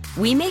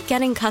 We make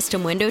getting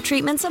custom window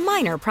treatments a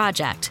minor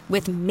project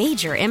with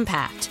major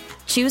impact.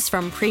 Choose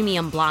from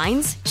premium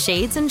blinds,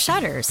 shades, and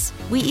shutters.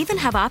 We even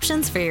have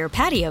options for your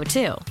patio,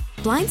 too.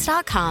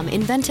 Blinds.com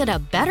invented a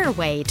better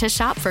way to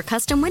shop for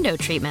custom window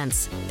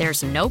treatments.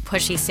 There's no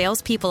pushy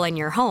salespeople in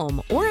your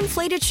home or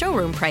inflated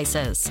showroom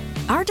prices.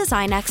 Our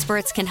design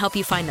experts can help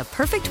you find the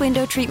perfect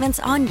window treatments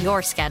on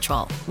your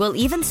schedule. We'll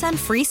even send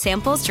free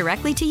samples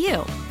directly to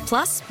you.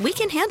 Plus, we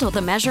can handle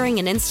the measuring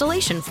and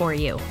installation for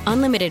you.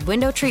 Unlimited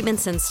window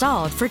treatments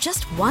installed for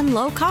just one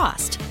low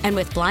cost. And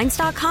with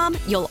Blinds.com,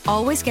 you'll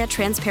always get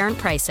transparent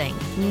pricing.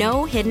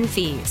 No hidden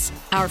fees.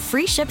 Our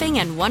free shipping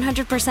and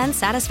 100%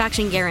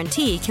 satisfaction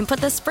guarantee can put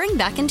the spring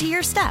back into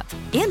your step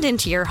and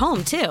into your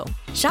home, too.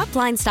 Shop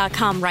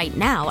Blinds.com right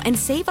now and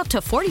save up to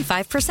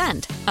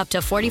 45%. Up to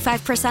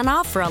 45%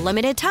 off for a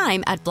limited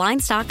time at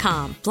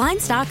Blinds.com.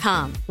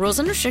 Blinds.com. Rules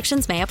and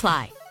restrictions may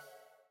apply.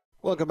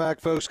 Welcome back,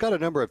 folks. Got a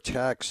number of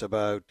texts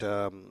about,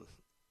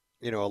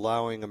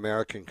 allowing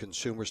American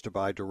consumers to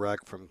buy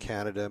direct from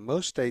Canada.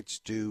 Most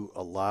states do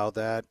allow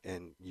that,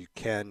 and you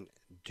can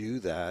do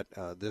that.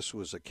 This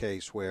was a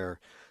case where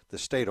the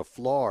state of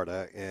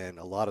Florida and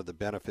a lot of the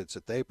benefits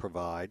that they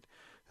provide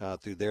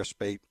through their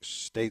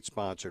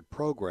state-sponsored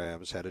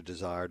programs had a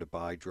desire to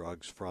buy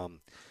drugs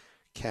from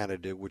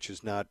candidate which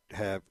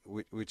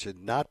had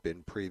not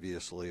been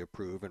previously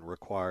approved and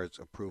requires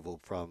approval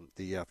from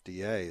the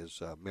FDA,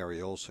 as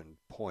Mary Olson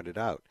pointed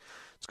out.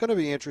 It's going to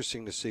be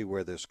interesting to see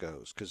where this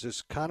goes, because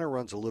this kind of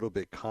runs a little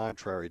bit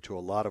contrary to a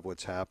lot of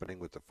what's happening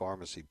with the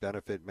pharmacy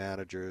benefit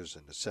managers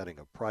and the setting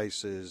of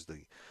prices,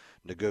 the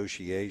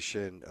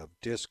negotiation of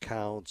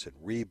discounts and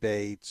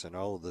rebates and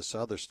all of this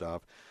other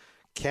stuff.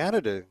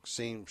 Canada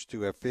seems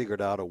to have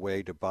figured out a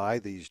way to buy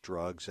these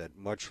drugs at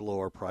much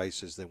lower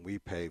prices than we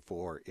pay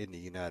for in the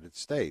United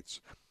States.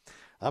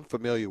 I'm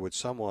familiar with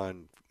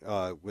someone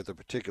with a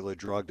particular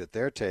drug that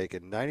they're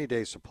taking,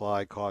 90-day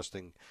supply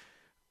costing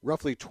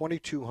roughly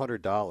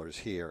 $2,200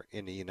 here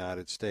in the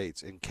United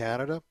States. In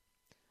Canada,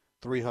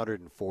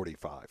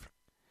 $345.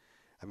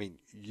 I mean,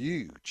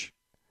 huge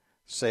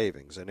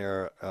savings. And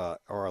there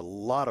are a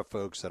lot of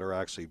folks that are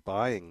actually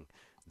buying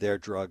their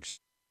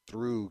drugs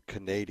through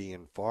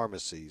Canadian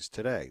pharmacies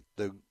today.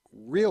 The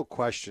real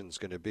question is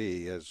going to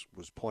be, as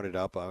was pointed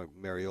out by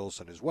Mary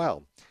Olson as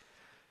well,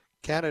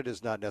 Canada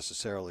is not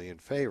necessarily in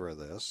favor of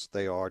this.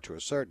 They are to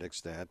a certain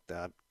extent.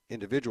 That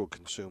individual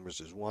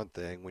consumers is one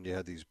thing. When you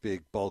have these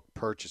big bulk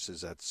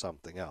purchases, that's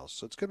something else.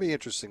 So it's going to be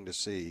interesting to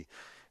see,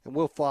 and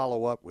we'll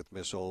follow up with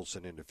Ms.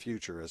 Olson in the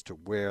future as to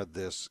where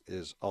this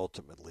is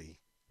ultimately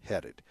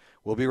headed.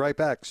 We'll be right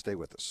back. Stay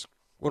with us.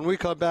 When we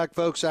come back,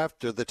 folks,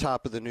 after the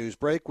top of the news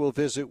break, we'll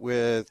visit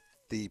with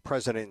the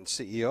president and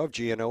CEO of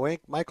GNO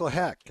Inc., Michael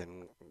Heck.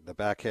 And the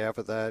back half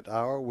of that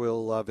hour,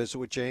 we'll visit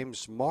with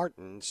James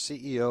Martin,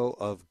 CEO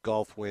of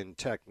Gulfwind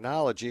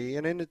Technology.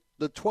 And in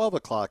the 12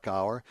 o'clock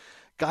hour,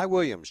 Guy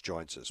Williams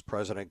joins us,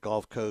 President,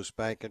 Gulf Coast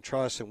Bank and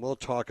Trust, and we'll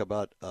talk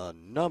about a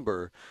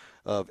number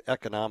of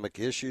economic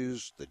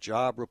issues, the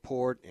job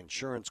report,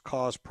 insurance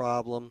cost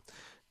problem,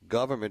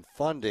 government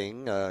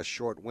funding,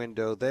 short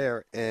window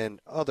there, and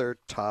other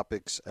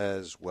topics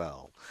as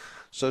well.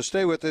 So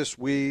stay with us.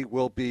 We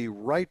will be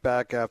right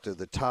back after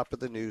the top of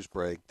the news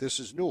break. This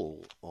is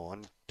Newell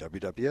on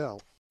WWL.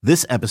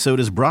 This episode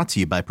is brought to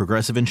you by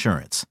Progressive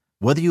Insurance.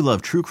 Whether you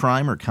love true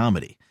crime or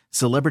comedy,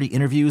 celebrity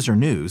interviews or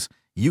news,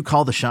 you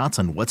call the shots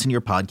on what's in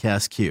your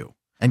podcast queue.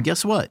 And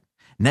guess what?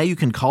 Now you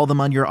can call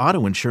them on your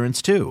auto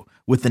insurance too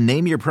with the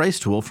Name Your Price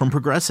tool from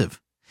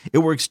Progressive. It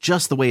works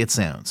just the way it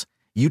sounds.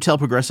 You tell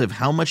Progressive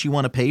how much you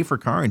want to pay for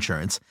car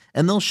insurance,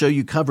 and they'll show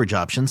you coverage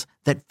options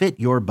that fit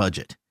your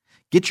budget.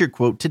 Get your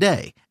quote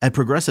today at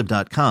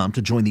Progressive.com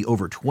to join the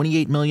over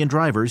 28 million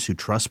drivers who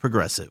trust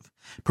Progressive.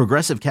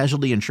 Progressive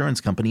Casualty Insurance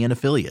Company and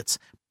Affiliates.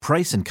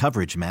 Price and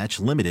coverage match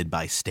limited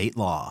by state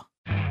law.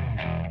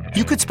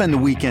 You could spend the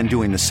weekend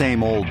doing the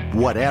same old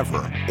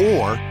whatever,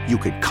 or you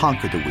could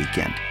conquer the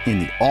weekend in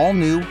the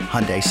all-new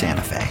Hyundai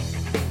Santa Fe.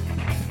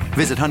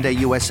 Visit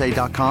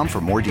HyundaiUSA.com for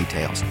more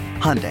details.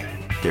 Hyundai.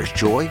 There's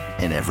joy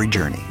in every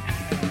journey.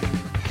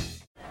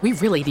 We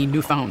really need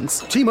new phones.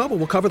 T-Mobile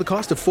will cover the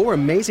cost of 4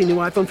 amazing new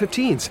iPhone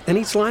 15s, and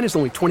each line is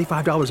only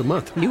 $25 a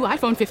month. New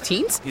iPhone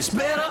 15s? It's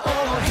better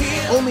over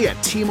here. Only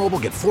at T-Mobile,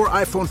 get 4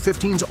 iPhone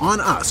 15s on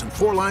us and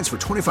 4 lines for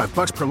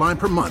 $25 per line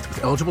per month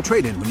with eligible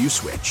trade-in when you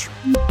switch.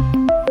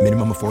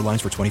 Minimum of 4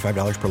 lines for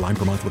 $25 per line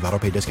per month with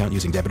autopay discount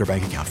using debit or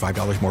bank account.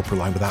 $5 more per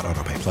line without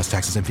autopay, plus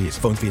taxes and fees.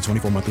 Phone fee at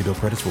 24 monthly bill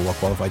credits for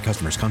well-qualified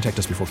customers. Contact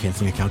us before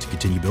canceling account to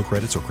continue bill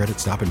credits or credit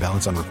stop and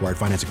balance on required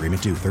finance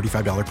agreement due.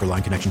 $35 per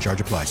line connection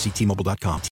charge applies. See T-Mobile.com.